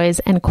on boys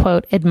and,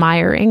 quote,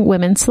 admiring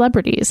women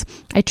celebrities.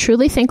 I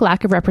truly think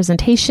lack of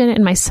representation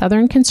in my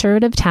Southern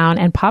conservative town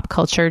and pop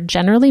culture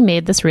generally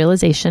made this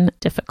realization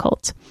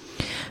difficult.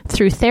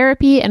 Through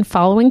therapy and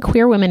following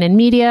queer women in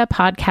media,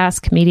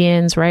 podcasts,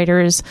 comedians,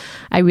 writers,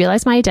 I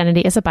realized my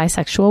identity as a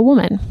bisexual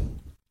woman.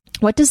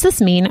 What does this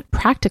mean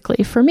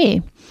practically for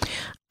me?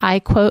 I,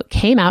 quote,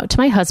 came out to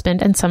my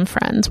husband and some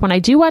friends. When I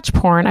do watch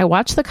porn, I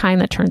watch the kind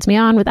that turns me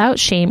on without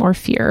shame or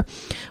fear.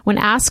 When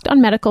asked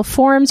on medical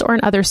forums or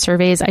in other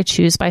surveys, I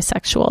choose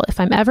bisexual. If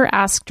I'm ever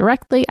asked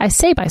directly, I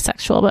say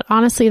bisexual, but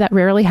honestly, that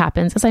rarely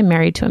happens as I'm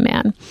married to a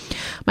man.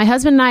 My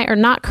husband and I are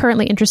not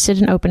currently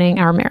interested in opening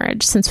our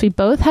marriage. Since we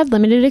both had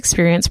limited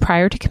experience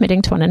prior to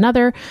committing to one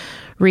another,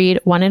 read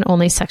one and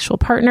only sexual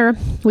partner,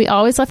 we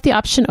always left the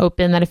option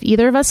open that if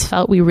either of us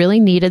felt we really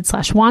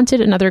needed/wanted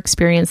another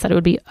experience, that it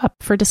would be up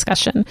for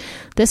discussion.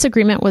 This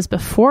agreement was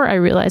before I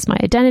realized my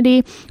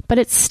identity, but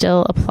it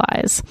still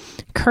applies.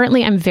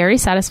 Currently, I'm very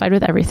satisfied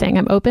with everything.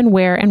 I'm open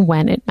where and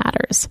when it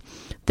matters.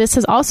 This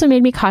has also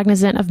made me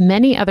cognizant of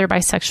many other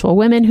bisexual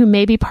women who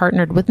may be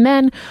partnered with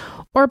men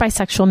or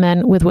bisexual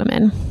men with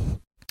women.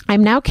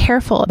 I'm now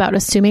careful about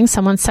assuming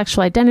someone's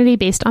sexual identity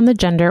based on the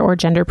gender or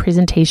gender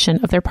presentation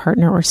of their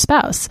partner or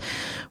spouse.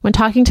 When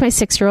talking to my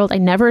 6-year-old, I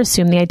never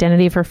assume the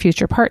identity of her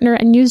future partner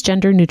and use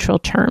gender-neutral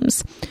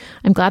terms.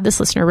 I'm glad this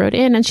listener wrote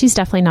in, and she's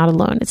definitely not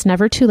alone. It's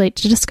never too late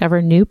to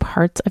discover new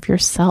parts of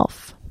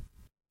yourself.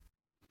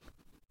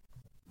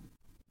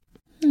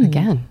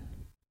 Again,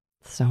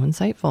 so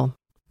insightful.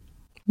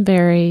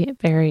 Very,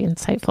 very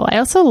insightful. I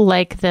also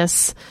like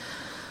this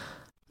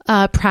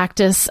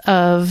practice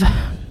of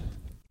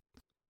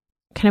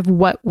kind of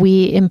what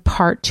we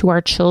impart to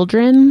our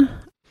children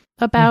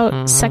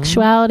about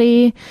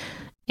sexuality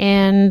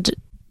and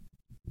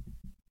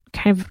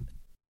kind of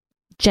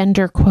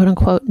gender, quote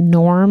unquote,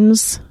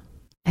 norms.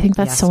 I think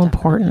that's so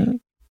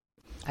important.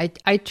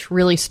 I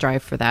really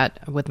strive for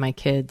that with my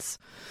kids,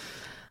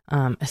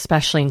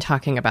 especially in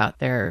talking about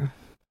their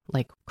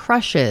like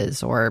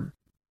crushes or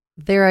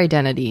their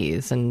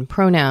identities and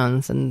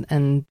pronouns,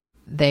 and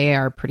they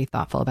are pretty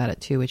thoughtful about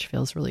it too, which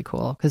feels really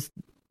cool because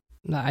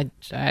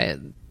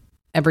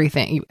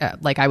everything,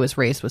 like I was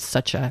raised with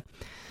such a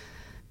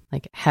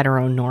like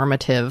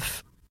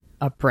heteronormative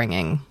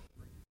upbringing.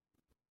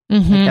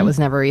 Like that was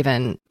never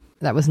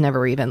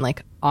even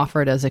like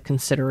offered as a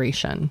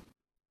consideration.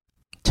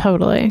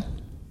 Totally.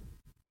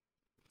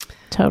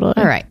 All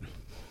right.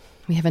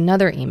 We have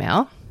another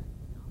email.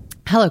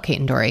 Hello, Kate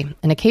and Doree,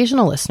 an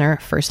occasional listener,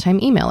 first-time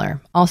emailer.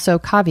 Also,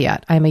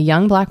 caveat, I'm a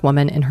young Black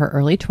woman in her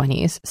early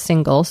 20s,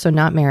 single, so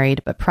not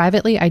married, but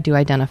privately I do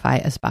identify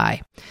as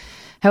bi.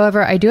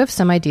 However, I do have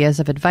some ideas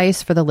of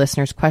advice for the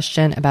listener's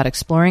question about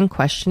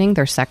questioning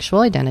their sexual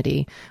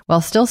identity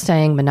while still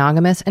staying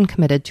monogamous and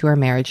committed to our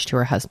marriage to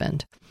her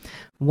husband.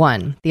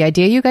 1, the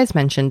idea you guys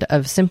mentioned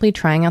of simply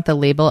trying out the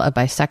label of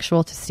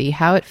bisexual to see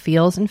how it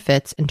feels and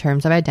fits in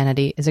terms of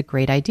identity is a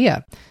great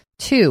idea.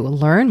 2,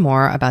 learn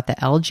more about the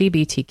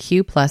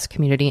LGBTQ plus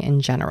community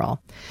in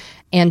general.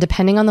 And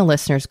depending on the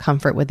listener's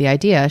comfort with the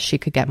idea, she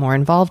could get more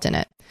involved in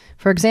it.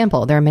 For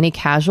example, there are many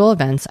casual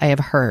events I have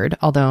heard,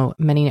 although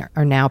many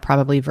are now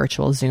probably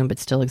virtual Zoom but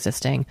still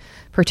existing,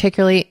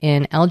 particularly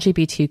in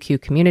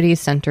LGBTQ communities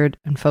centered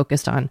and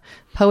focused on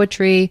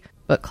poetry,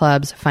 book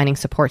clubs, finding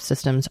support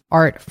systems,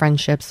 art,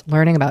 friendships,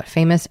 learning about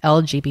famous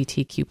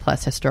LGBTQ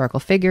plus historical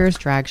figures,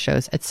 drag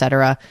shows,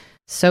 etc.,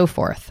 so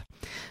forth.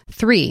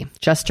 3,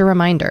 just a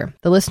reminder,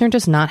 the listener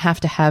does not have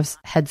to have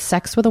had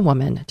sex with a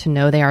woman to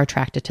know they are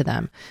attracted to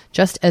them,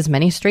 just as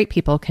many straight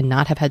people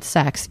cannot have had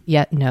sex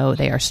yet know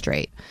they are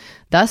straight.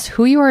 Thus,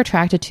 who you are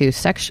attracted to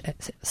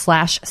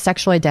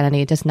 /sexual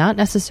identity does not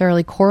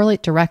necessarily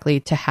correlate directly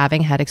to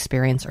having had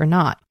experience or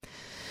not.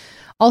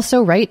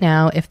 Also, right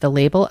now, if the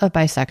label of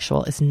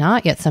bisexual is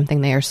not yet something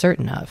they are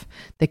certain of,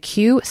 the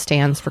Q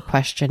stands for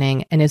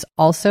questioning and is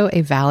also a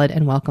valid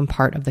and welcome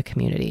part of the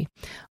community.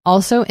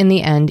 Also, in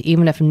the end,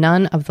 even if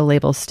none of the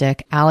labels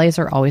stick, allies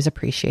are always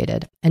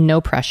appreciated. And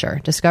no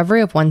pressure. Discovery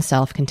of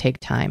oneself can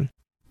take time.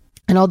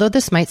 And although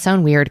this might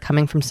sound weird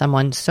coming from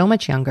someone so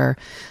much younger,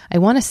 I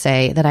want to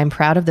say that I'm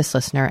proud of this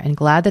listener and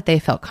glad that they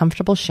felt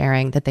comfortable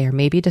sharing that they are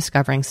maybe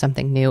discovering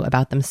something new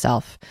about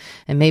themselves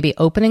and maybe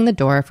opening the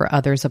door for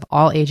others of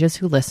all ages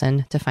who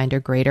listen to find a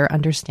greater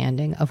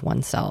understanding of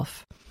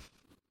oneself.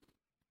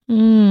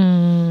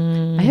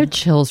 I have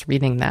chills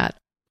reading that.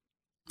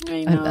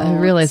 I know. I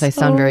realize I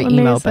sound very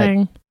emo,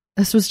 but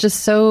this was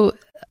just so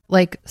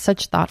like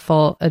such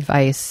thoughtful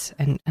advice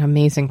and an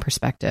amazing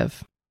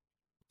perspective.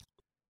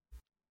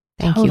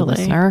 Thank you,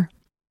 listener.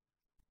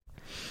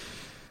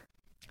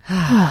 All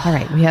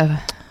right, we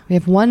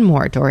have one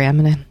more, Doree.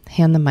 I'm going to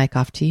hand the mic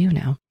off to you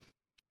now.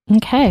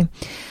 Okay.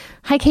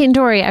 Hi, Kate and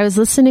Doree. I was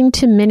listening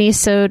to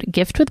Minisode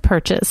Gift with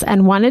Purchase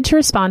and wanted to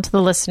respond to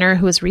the listener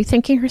who was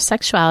rethinking her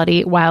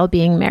sexuality while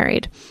being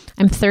married.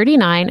 I'm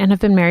 39 and have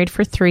been married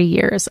for 3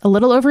 years. A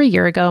little over a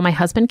year ago, my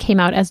husband came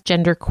out as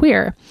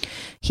genderqueer.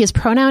 He is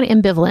pronoun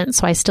ambivalent,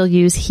 so I still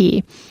use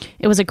he.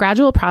 It was a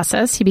gradual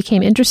process. He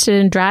became interested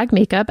in drag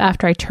makeup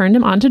after I turned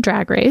him on to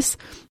Drag Race.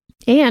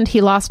 And he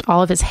lost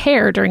all of his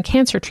hair during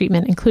cancer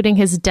treatment, including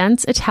his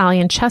dense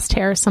Italian chest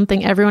hair,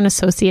 something everyone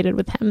associated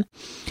with him.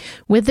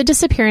 With the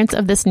disappearance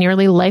of this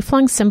nearly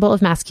lifelong symbol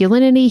of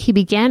masculinity, he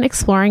began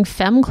exploring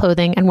femme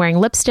clothing and wearing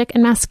lipstick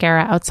and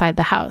mascara outside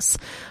the house.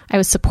 I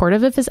was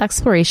supportive of his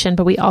exploration,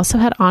 but we also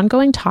had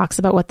ongoing talks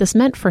about what this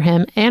meant for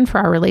him and for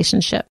our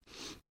relationship.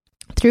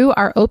 Through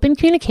our open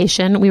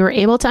communication, we were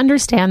able to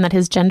understand that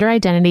his gender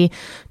identity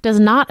does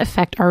not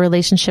affect our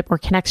relationship or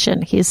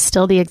connection. He is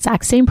still the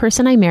exact same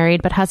person I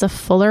married, but has a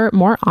fuller,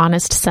 more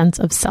honest sense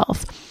of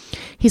self.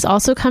 He's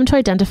also come to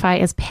identify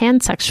as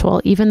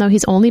pansexual, even though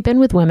he's only been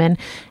with women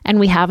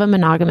and we have a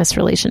monogamous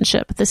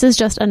relationship. This is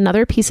just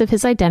another piece of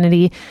his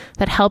identity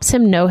that helps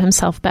him know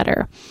himself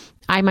better.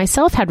 I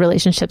myself had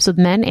relationships with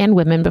men and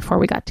women before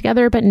we got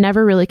together, but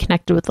never really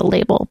connected with the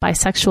label.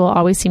 Bisexual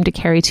always seemed to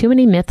carry too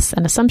many myths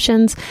and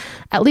assumptions,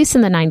 at least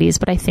in the 90s,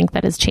 but I think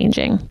that is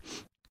changing.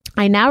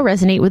 I now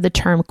resonate with the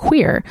term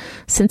queer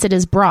since it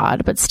is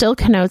broad, but still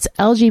connotes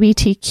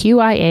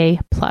LGBTQIA+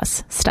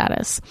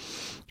 status.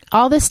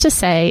 All this to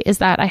say is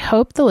that I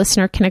hope the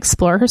listener can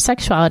explore her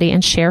sexuality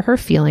and share her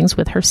feelings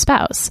with her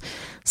spouse.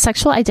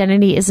 Sexual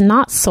identity is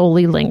not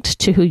solely linked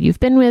to who you've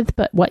been with,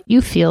 but what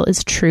you feel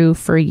is true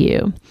for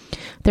you.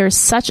 There is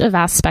such a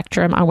vast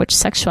spectrum on which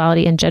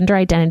sexuality and gender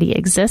identity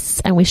exists,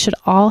 and we should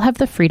all have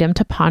the freedom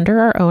to ponder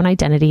our own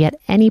identity at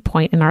any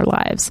point in our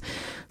lives.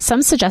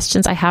 Some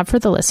suggestions I have for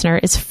the listener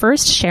is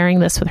first sharing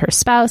this with her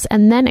spouse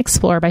and then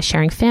explore by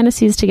sharing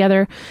fantasies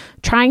together,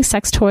 trying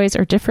sex toys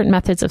or different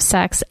methods of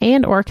sex,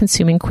 and or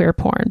consuming queer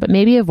porn, but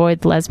maybe avoid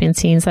the lesbian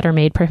scenes that are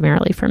made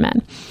primarily for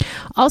men.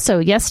 Also,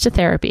 yes to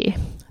therapy.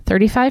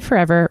 35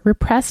 forever,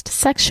 repressed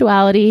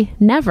sexuality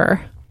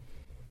never.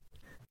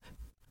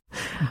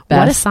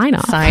 What a sign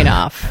off. Sign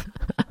off.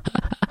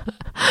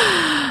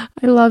 I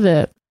love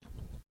it.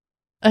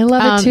 I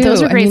love it too.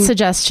 Those are great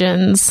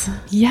suggestions.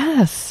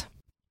 Yes.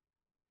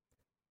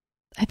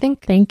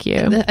 Thank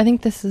you. I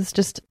think this is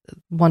just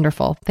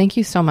wonderful. Thank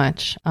you so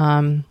much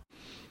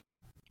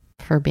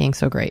for being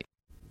so great,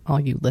 all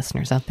you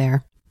listeners out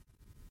there.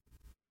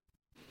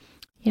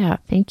 Yeah,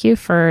 thank you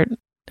for,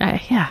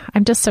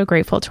 I'm just so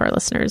grateful to our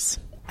listeners.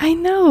 I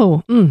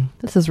know.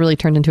 This has really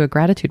turned into a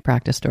gratitude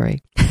practice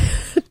story.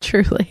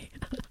 Truly.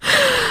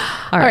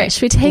 All right.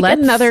 Should we take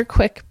another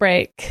quick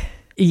break?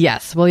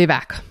 Yes, we'll be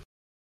back.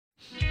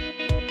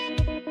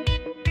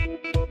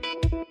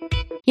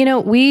 You know,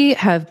 we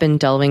have been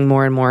delving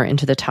more and more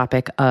into the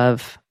topic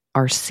of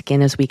our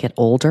skin as we get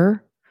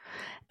older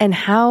and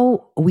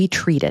how we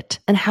treat it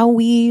and how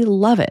we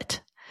love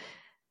it.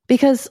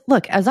 Because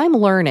look, as I'm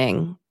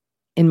learning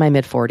in my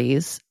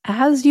mid-40s,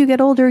 as you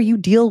get older, you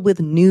deal with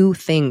new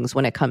things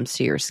when it comes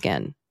to your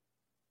skin.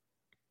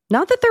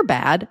 Not that they're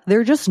bad,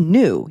 they're just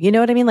new. You know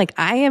what I mean? Like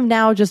I am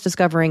now just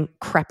discovering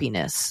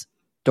crepiness,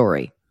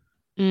 Dory.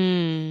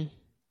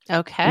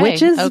 Okay.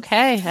 Which is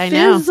I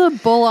know.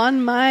 visible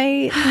on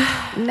my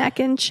neck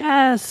and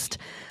chest.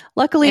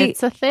 Luckily,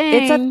 it's a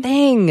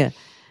thing.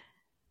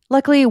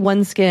 Luckily,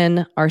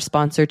 OneSkin, our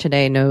sponsor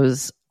today,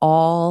 knows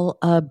all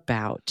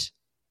about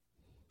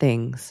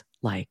things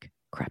like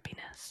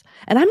crepiness.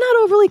 And I'm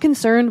not overly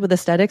concerned with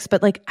aesthetics,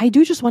 but like I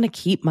do just want to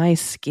keep my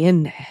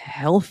skin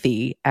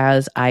healthy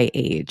as I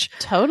age.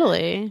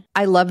 Totally.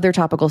 I love their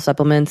topical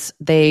supplements.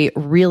 They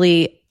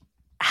really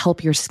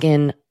help your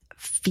skin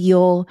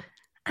feel,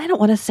 I don't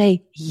want to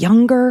say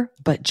younger,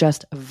 but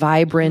just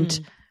vibrant,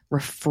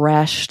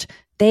 refreshed.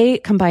 They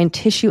combine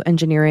tissue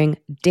engineering,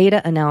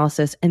 data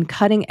analysis, and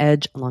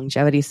cutting-edge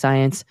longevity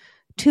science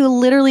to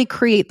literally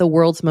create the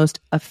world's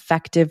most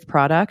effective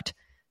product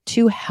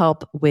to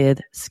help with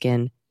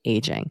skin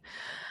aging.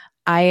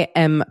 I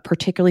am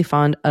particularly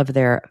fond of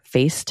their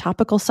face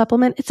topical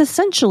supplement. It's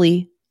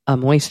essentially a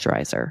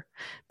moisturizer,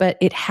 but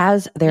it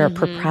has their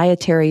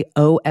proprietary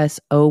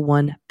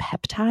OSO1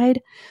 peptide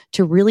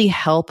to really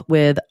help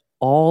with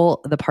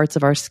all the parts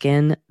of our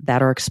skin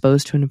that are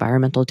exposed to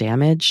environmental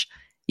damage.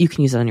 You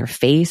can use it on your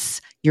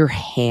face, your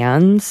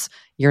hands,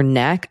 your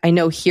neck. I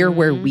know here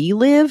where we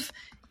live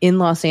in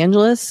Los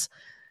Angeles,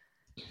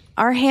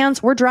 our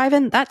hands, we're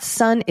driving, that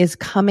sun is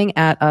coming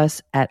at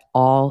us at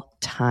all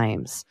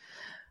times.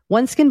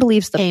 OneSkin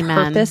believes the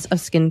purpose of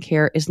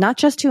skincare is not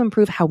just to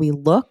improve how we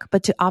look,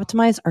 but to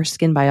optimize our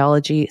skin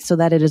biology so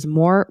that it is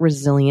more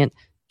resilient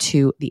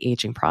to the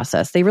aging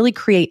process. They really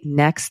create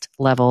next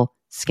level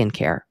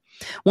skincare.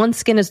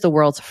 OneSkin is the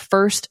world's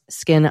first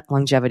skin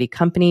longevity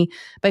company.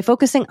 By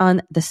focusing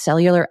on the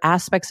cellular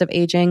aspects of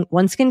aging,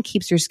 OneSkin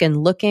keeps your skin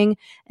looking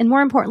and,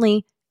 more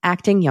importantly,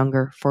 acting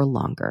younger for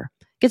longer.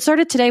 Get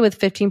started today with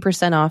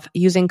 15% off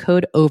using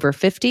code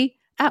OVER50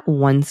 at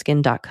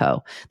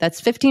oneskin.co. That's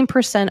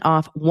 15%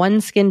 off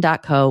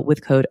oneskin.co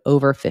with code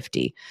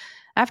OVER50.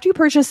 After you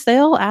purchase,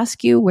 they'll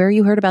ask you where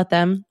you heard about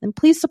them, and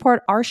please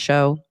support our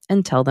show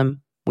and tell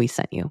them we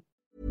sent you.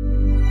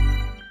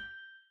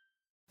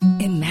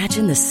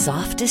 Imagine the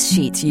softest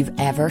sheets you've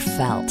ever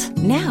felt.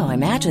 Now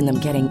imagine them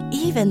getting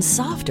even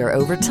softer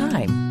over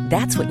time.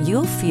 That's what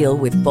you'll feel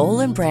with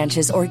Boll &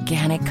 Branch's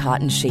organic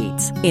cotton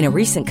sheets. In a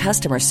recent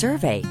customer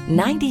survey,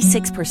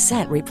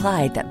 96%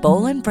 replied that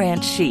Boll &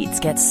 Branch sheets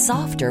get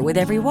softer with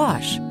every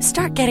wash.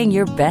 Start getting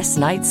your best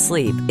night's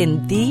sleep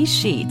in these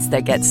sheets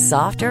that get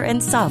softer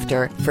and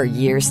softer for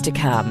years to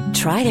come.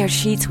 Try their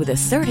sheets with a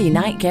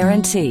 30-night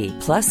guarantee.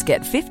 Plus,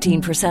 get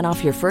 15%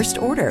 off your first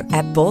order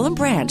at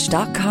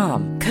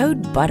bollandbranch.com.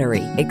 Code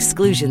BUTTERY.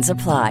 Exclusions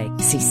apply.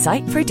 See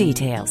site for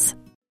details.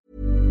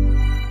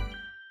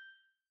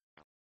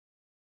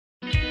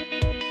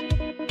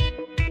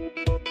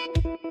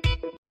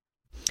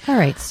 All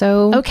right,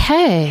 so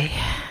okay,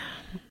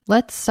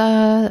 let's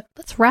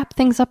wrap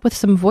things up with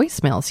some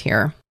voicemails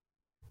here.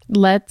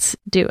 Let's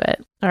do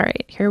it. All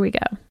right, here we go.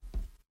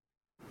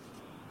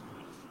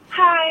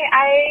 Hi,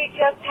 I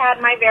just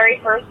had my very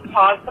first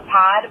Pause the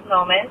Pod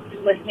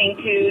moment listening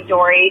to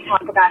Dory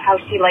talk about how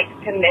she likes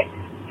to mix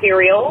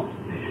cereals.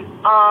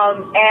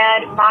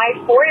 And my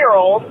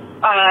 4-year-old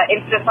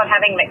insists on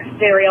having mixed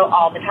cereal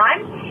all the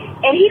time,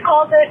 and he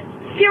calls it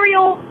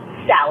cereal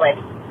salad.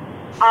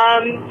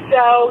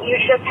 So you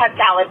just have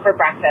salad for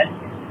breakfast.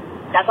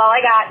 That's all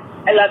I got.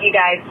 I love you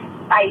guys.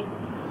 Bye.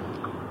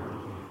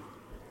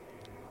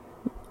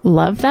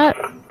 Love that.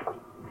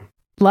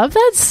 Love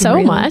that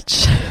so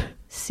much.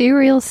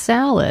 Cereal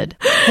salad.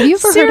 Have you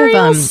ever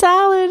Cereal heard of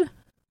salad?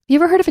 You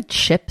ever heard of a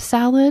chip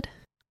salad?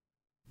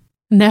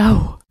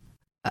 No.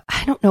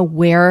 I don't know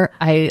where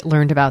I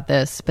learned about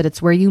this, but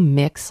it's where you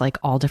mix like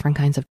all different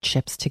kinds of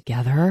chips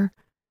together.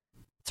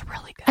 It's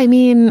really good. I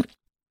mean,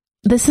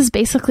 this is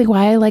basically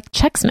why I like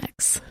Chex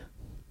Mix.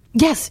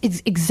 Yes,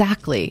 it's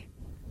exactly.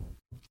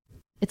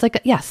 It's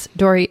like, yes,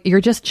 Dory,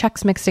 you're just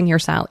Chex Mixing your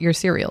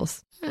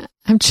cereals.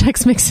 I'm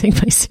Chex Mixing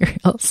my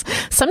cereals.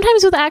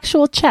 Sometimes with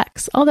actual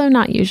Chex, although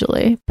not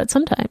usually, but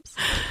sometimes.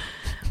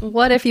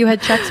 What if you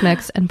had Chex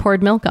Mix and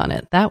poured milk on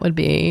it? That would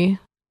be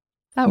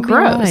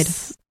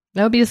gross.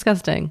 That would be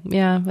disgusting.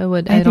 Yeah, it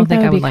would. I don't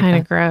think I would like kind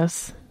that. of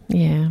gross.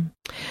 Yeah.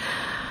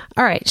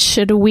 All right.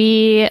 Should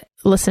we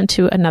listen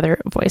to another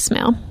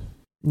voicemail?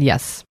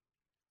 Yes.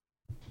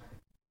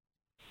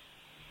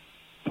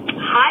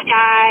 Hi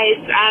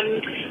guys,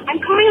 I'm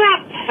calling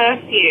about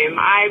perfume.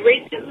 I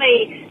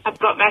recently have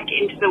got back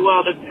into the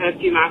world of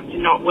perfume after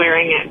not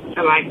wearing it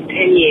for like 10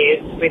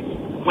 years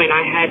when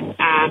I had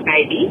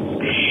babies,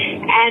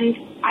 and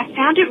I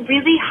found it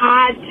really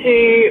hard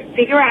to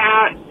figure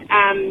out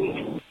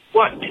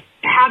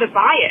how to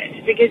buy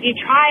it, because you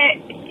try it,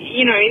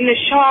 you know, in the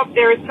shop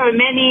there are so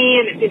many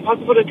and it's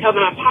impossible to tell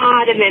them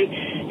apart, and then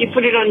you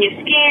put it on your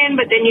skin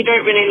but then you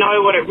don't really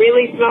know what it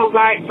really smells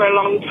like for a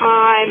long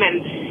time,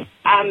 and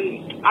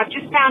I've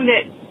just found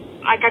that,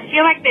 like, I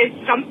feel like there's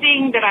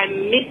something that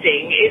I'm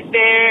missing. Is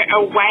there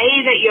a way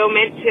that you're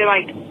meant to,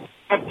 like,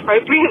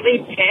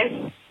 appropriately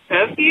test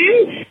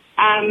perfume?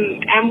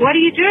 And what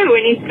do you do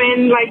when you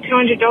spend, like,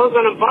 $200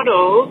 on a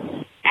bottle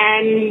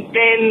and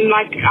then,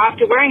 like,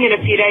 after wearing it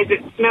a few days,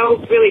 it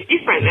smells really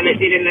different than it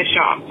did in the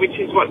shop, which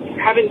is what's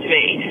happened to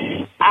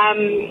me.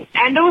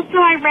 And also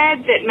I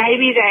read that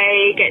maybe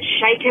they get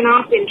shaken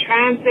up in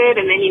transit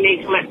and then you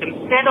need to let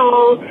them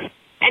settle.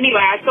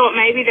 Anyway, I thought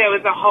maybe there was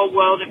a whole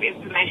world of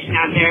information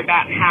out there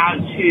about how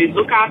to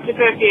look after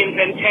perfumes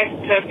and test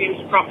perfumes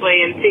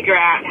properly and figure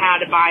out how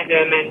to buy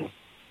them.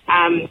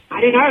 And I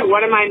don't know,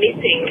 what am I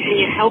missing? Can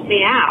you help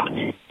me out?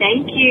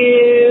 Thank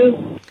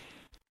you.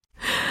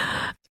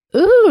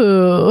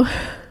 Ooh.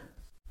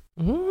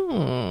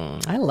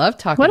 I love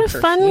talking What a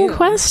perfume. fun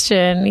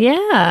question.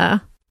 Yeah.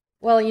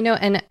 Well, you know,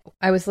 and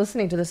I was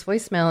listening to this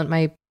voicemail and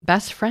my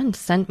best friend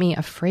sent me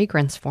a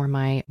fragrance for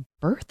my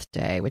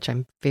birthday, which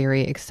I'm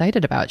very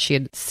excited about. She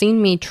had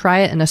seen me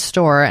try it in a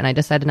store and I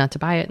decided not to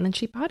buy it. And then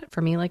she bought it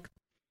for me like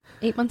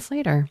 8 months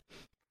later.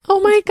 Oh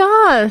my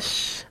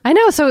gosh. I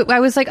know. So I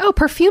was like, oh,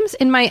 perfumes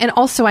in my, and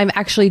also I'm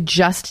actually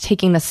just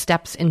taking the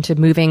steps into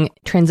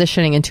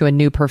transitioning into a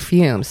new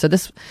perfume. So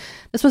this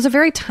was a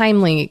very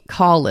timely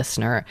call,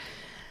 listener.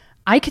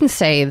 I can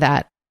say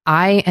that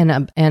I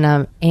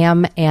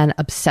am an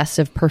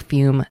obsessive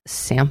perfume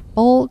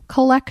sample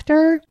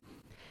collector,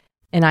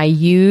 and I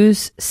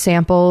use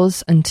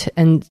samples and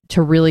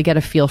to really get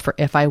a feel for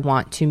if I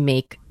want to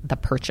make the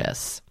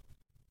purchase.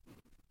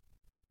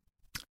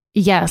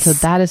 Yes. So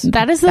that is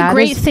the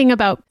great thing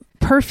about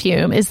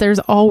perfume is there's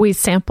always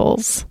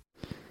samples.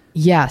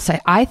 Yes,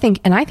 I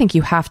think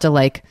you have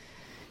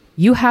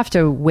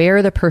to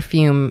wear the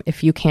perfume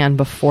if you can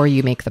before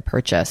you make the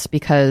purchase,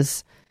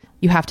 because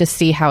you have to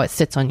see how it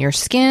sits on your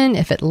skin,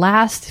 if it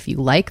lasts, if you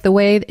like the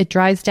way it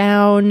dries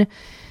down,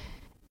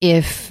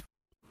 if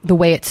the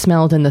way it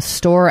smelled in the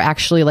store,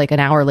 actually like an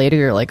hour later,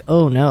 you're like,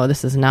 oh no,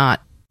 this is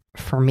not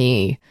for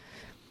me.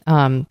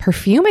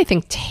 Perfume, I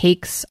think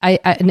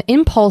an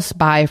impulse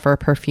buy for a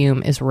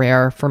perfume is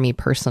rare for me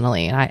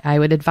personally. And I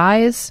would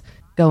advise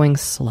going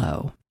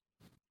slow.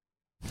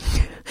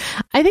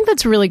 I think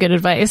that's really good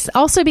advice.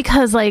 Also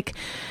because like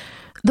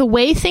the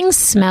way things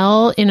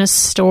smell in a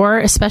store,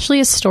 especially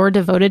a store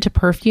devoted to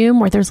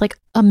perfume where there's like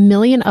a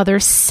million other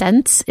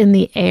scents in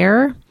the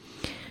air,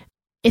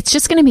 it's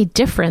just going to be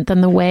different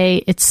than the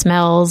way it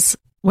smells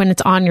when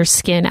it's on your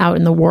skin out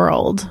in the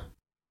world.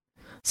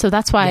 So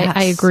that's why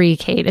I agree,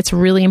 Kate. It's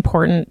really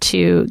important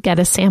to get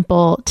a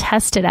sample,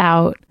 test it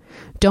out.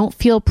 Don't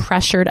feel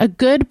pressured. A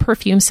good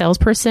perfume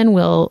salesperson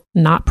will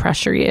not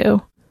pressure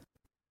you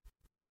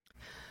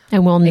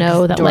and will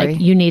know that like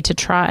you need to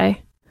try.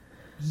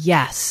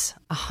 Yes,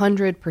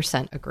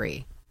 100%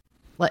 agree.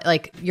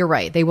 Like you're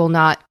right. They will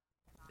not.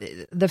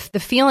 The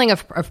feeling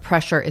of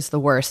pressure is the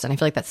worst, and I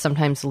feel like that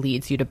sometimes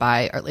leads you to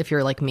buy, or if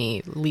you're like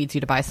me, leads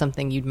you to buy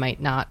something you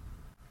might not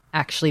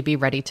actually be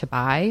ready to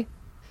buy.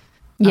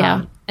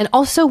 Yeah. And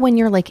also when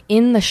you're like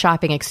in the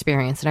shopping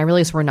experience, and I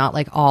realize we're not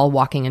like all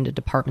walking into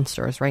department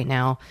stores right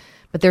now,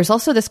 But there's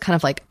also this kind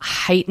of like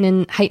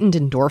heightened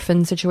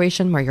endorphin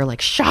situation where you're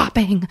like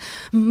shopping,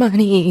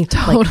 money,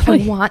 Totally.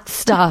 like, I want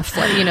stuff,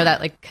 like, you know,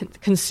 that like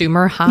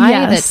consumer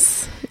high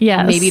that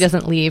maybe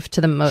doesn't lead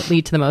to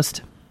the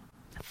most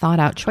thought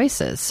out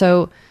choices.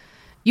 So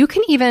you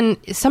can even,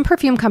 some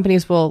perfume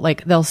companies will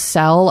like, they'll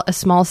sell a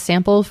small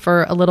sample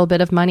for a little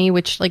bit of money,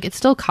 which like it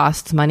still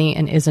costs money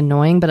and is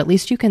annoying, but at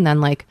least you can then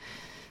like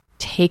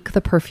take the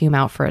perfume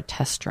out for a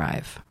test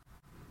drive.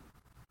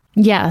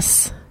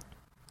 Yes.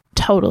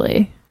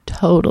 Totally.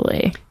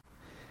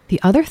 The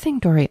other thing,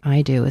 Dory,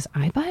 I do is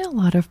I buy a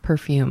lot of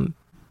perfume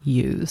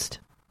used.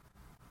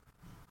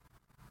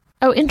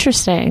 Oh,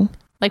 interesting.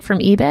 Like from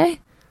eBay?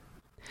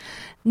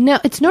 No,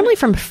 it's normally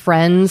from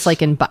friends,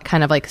 like in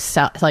kind of like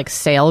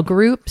sale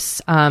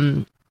groups,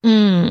 where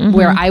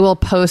I will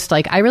post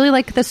like, I really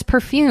like this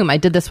perfume. I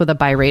did this with a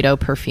Byredo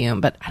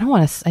perfume, but I didn't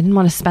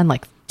want to spend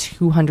like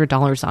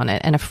 $200 on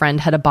it. And a friend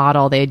had a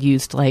bottle. They had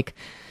used like,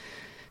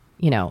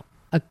 you know,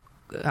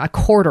 a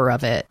quarter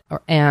of it,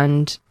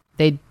 and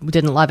they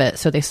didn't love it.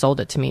 So they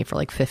sold it to me for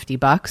like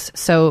 $50.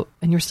 So,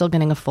 and you're still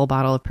getting a full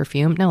bottle of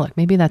perfume. Now look,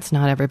 maybe that's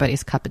not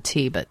everybody's cup of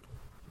tea, but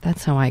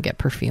that's how I get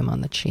perfume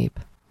on the cheap.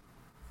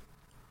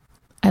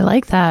 I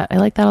like that. I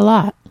like that a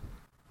lot.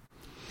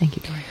 Thank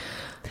you, Dory.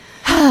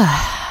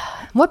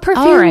 What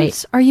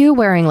perfumes are you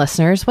wearing,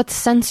 listeners? What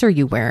scents are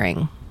you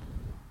wearing?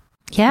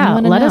 Yeah,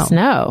 let us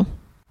know.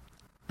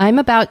 I'm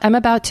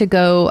about to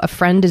go. A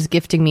friend is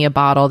gifting me a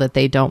bottle that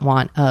they don't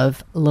want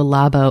of Le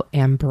Labo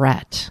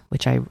Ambrette,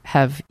 which I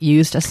have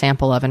used a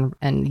sample of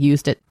and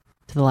used it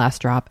to the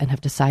last drop and have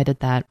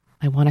decided that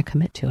I want to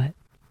commit to it.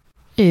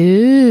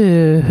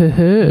 Ooh.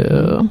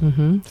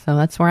 So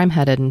that's where I'm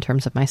headed in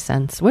terms of my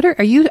scents. What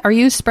are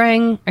you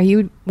spraying? Are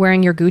you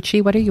wearing your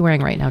Gucci? What are you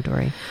wearing right now,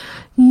 Dory?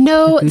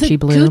 No, the the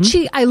Bloom?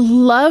 Gucci. I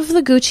love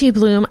the Gucci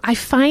Bloom. I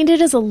find it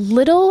is a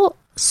little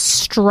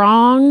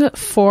strong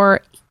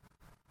for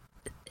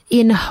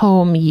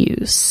in-home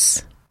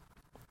use.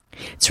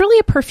 It's really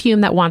a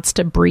perfume that wants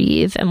to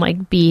breathe and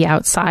like be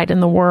outside in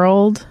the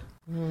world.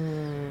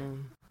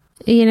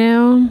 You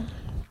know?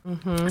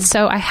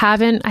 So I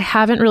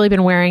haven't really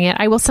been wearing it.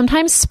 I will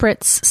sometimes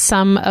spritz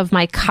some of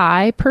my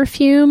Kai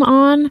perfume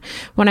on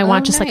when I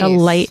want just like a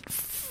light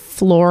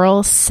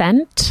floral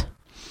scent.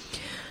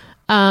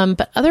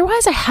 But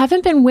otherwise I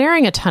haven't been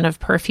wearing a ton of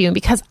perfume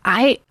because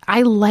I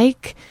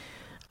like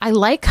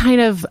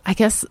kind of, I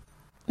guess,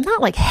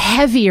 not like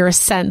heavier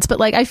scents, but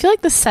like I feel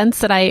like the scents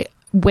that I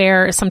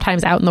wear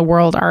sometimes out in the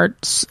world are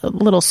a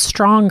little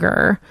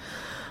stronger.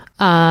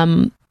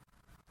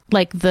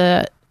 Like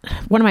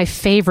one of my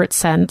favorite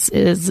scents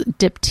is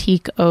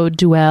Diptyque Eau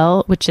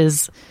Duel, which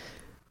is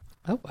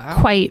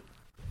quite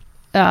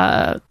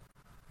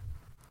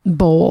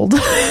bold,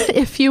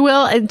 if you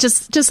will, and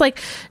just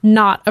like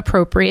not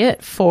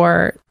appropriate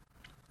for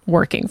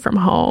working from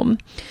home.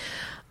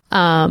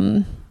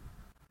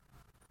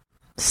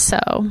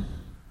 So,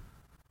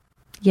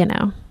 you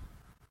know,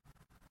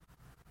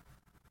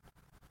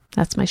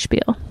 that's my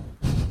spiel.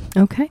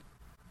 Okay.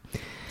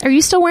 Are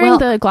you still wearing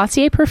the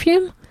Glossier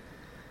perfume?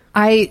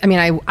 I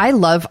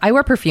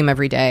wear perfume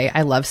every day.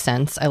 I love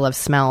scents. I love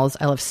smells.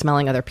 I love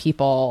smelling other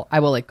people. I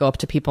will like go up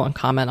to people and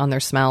comment on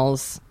their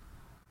smells.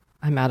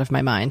 I'm out of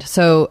my mind.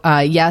 So,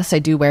 yes, I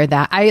do wear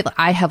that.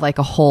 I have like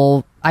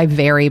I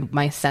vary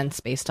my scents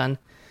based on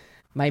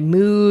my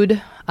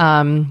mood.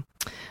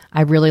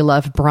 I really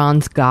love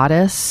Bronze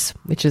Goddess,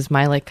 which is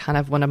my like kind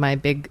of one of my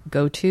big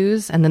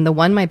go-tos. And then the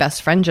one my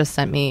best friend just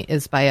sent me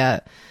is by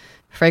a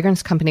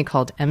fragrance company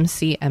called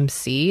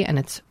MCMC, and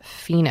it's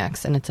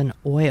Phoenix, and it's an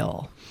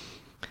oil.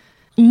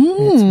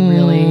 It's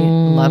really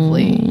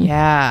lovely.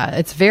 Yeah,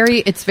 it's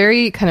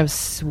very kind of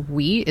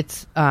sweet.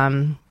 It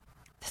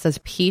says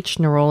peach,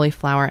 neroli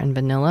flower, and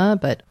vanilla,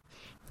 but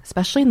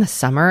especially in the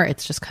summer,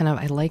 it's just kind of,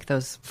 I like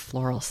those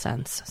floral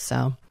scents.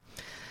 So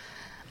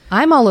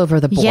I'm all over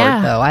the board,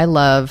 though. I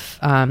love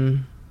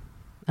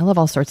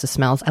all sorts of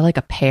smells. I like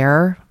a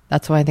pear.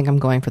 That's why I think I'm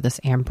going for this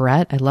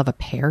Ambrette. I love a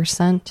pear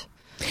scent.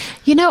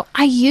 You know,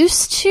 I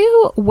used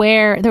to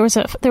wear, there was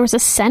a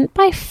scent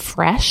by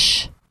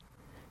Fresh.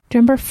 Do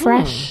you remember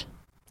Fresh?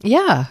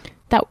 Yeah.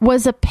 That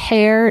was a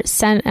pear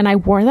scent, and I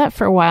wore that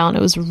for a while, and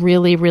it was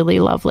really, really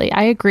lovely.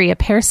 I agree. A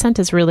pear scent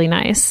is really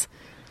nice.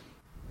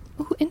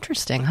 Ooh,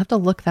 interesting. I'll have to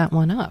look that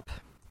one up.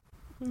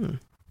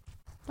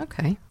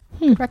 Okay.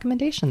 Good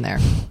recommendation there.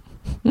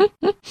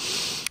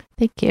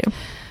 Thank you.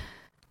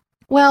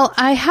 Well,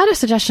 I had a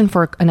suggestion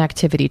for an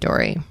activity,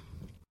 Dory.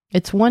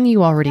 It's one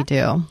you already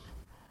do.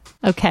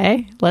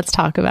 Okay, let's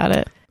talk about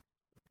it.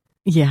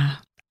 Yeah.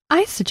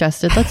 I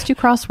suggested let's do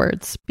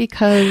crosswords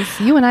because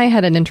you and I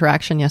had an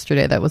interaction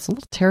yesterday that was a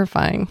little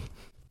terrifying.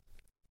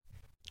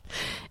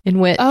 In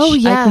which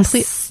yes.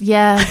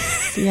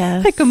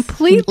 I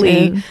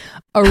completely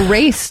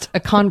erased a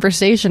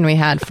conversation we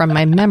had from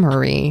my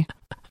memory.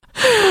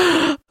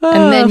 And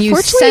then you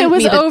fortunately sent it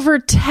was me over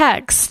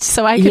text,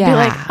 so I could be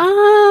like,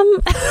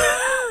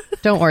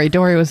 Don't worry,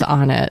 Dory was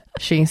on it.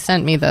 She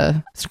sent me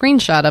the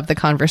screenshot of the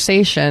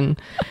conversation,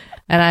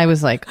 and I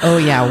was like, oh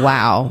yeah,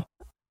 wow.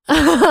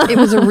 It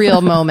was a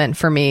real moment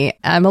for me.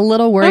 I'm a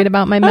little worried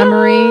about my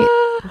memory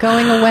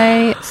going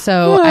away.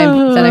 So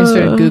then I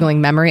started Googling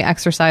memory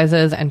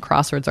exercises, and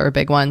crosswords are a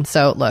big one.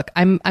 So look,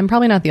 I'm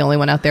probably not the only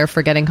one out there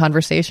forgetting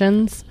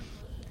conversations.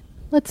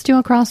 Let's do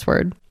a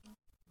crossword.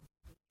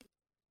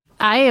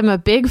 I am a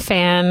big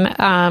fan.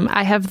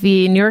 I have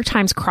the New York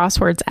Times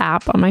crosswords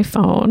app on my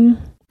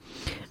phone.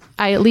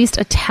 I at least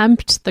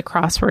attempt the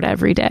crossword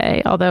every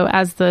day. Although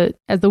as the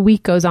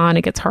week goes on,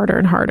 it gets harder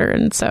and harder.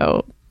 And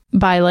so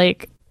by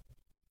like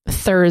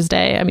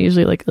Thursday, I'm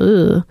usually like,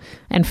 ugh.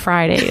 And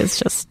Friday is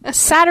just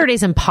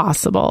Saturday's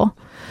impossible.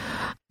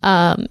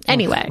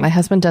 Anyway, my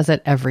husband does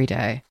it every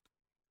day.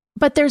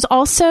 But there's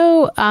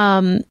also,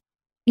 the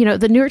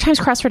New York Times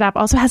crossword app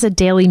also has a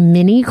daily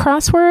mini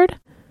crossword.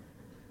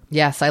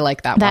 Yes, I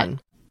like that one.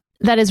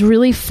 That is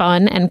really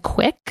fun and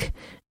quick,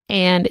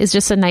 and is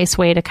just a nice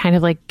way to kind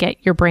of like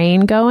get your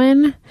brain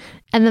going.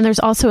 And then there's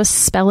also a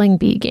spelling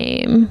bee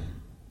game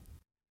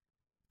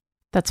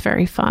that's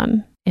very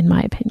fun, in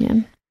my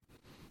opinion.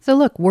 So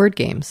look, word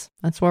games.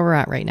 That's where we're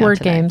at right now.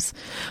 Word games.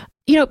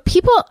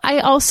 I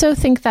also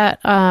think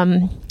that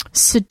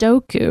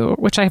Sudoku,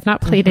 which I have not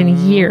played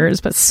in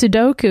years, but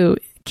Sudoku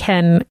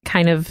can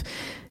kind of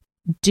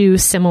do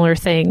similar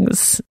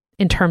things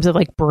in terms of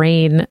like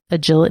brain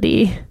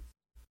agility.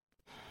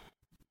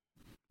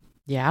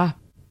 Yeah.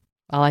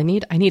 Well, I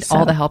need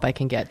all the help I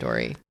can get,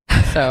 Dory.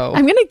 So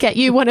I'm going to get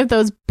you one of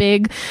those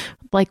big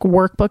like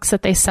workbooks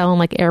that they sell in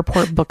like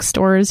airport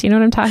bookstores. You know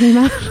what I'm talking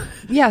about?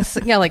 Yes.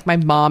 Yeah. Like my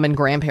mom and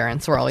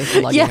grandparents were always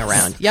lugging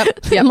around.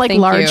 Yep. In like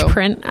large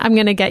print. I'm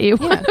going to get you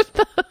one of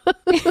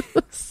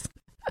those.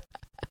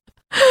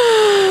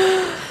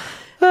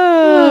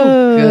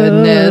 Oh,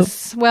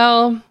 goodness.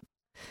 Well,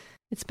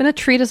 it's been a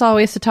treat as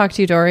always to talk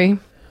to you, Dory.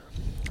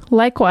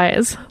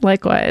 Likewise. We'll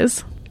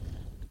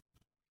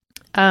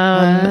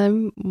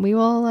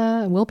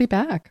be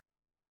back.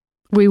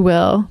 We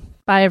will.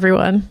 Bye,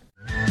 everyone.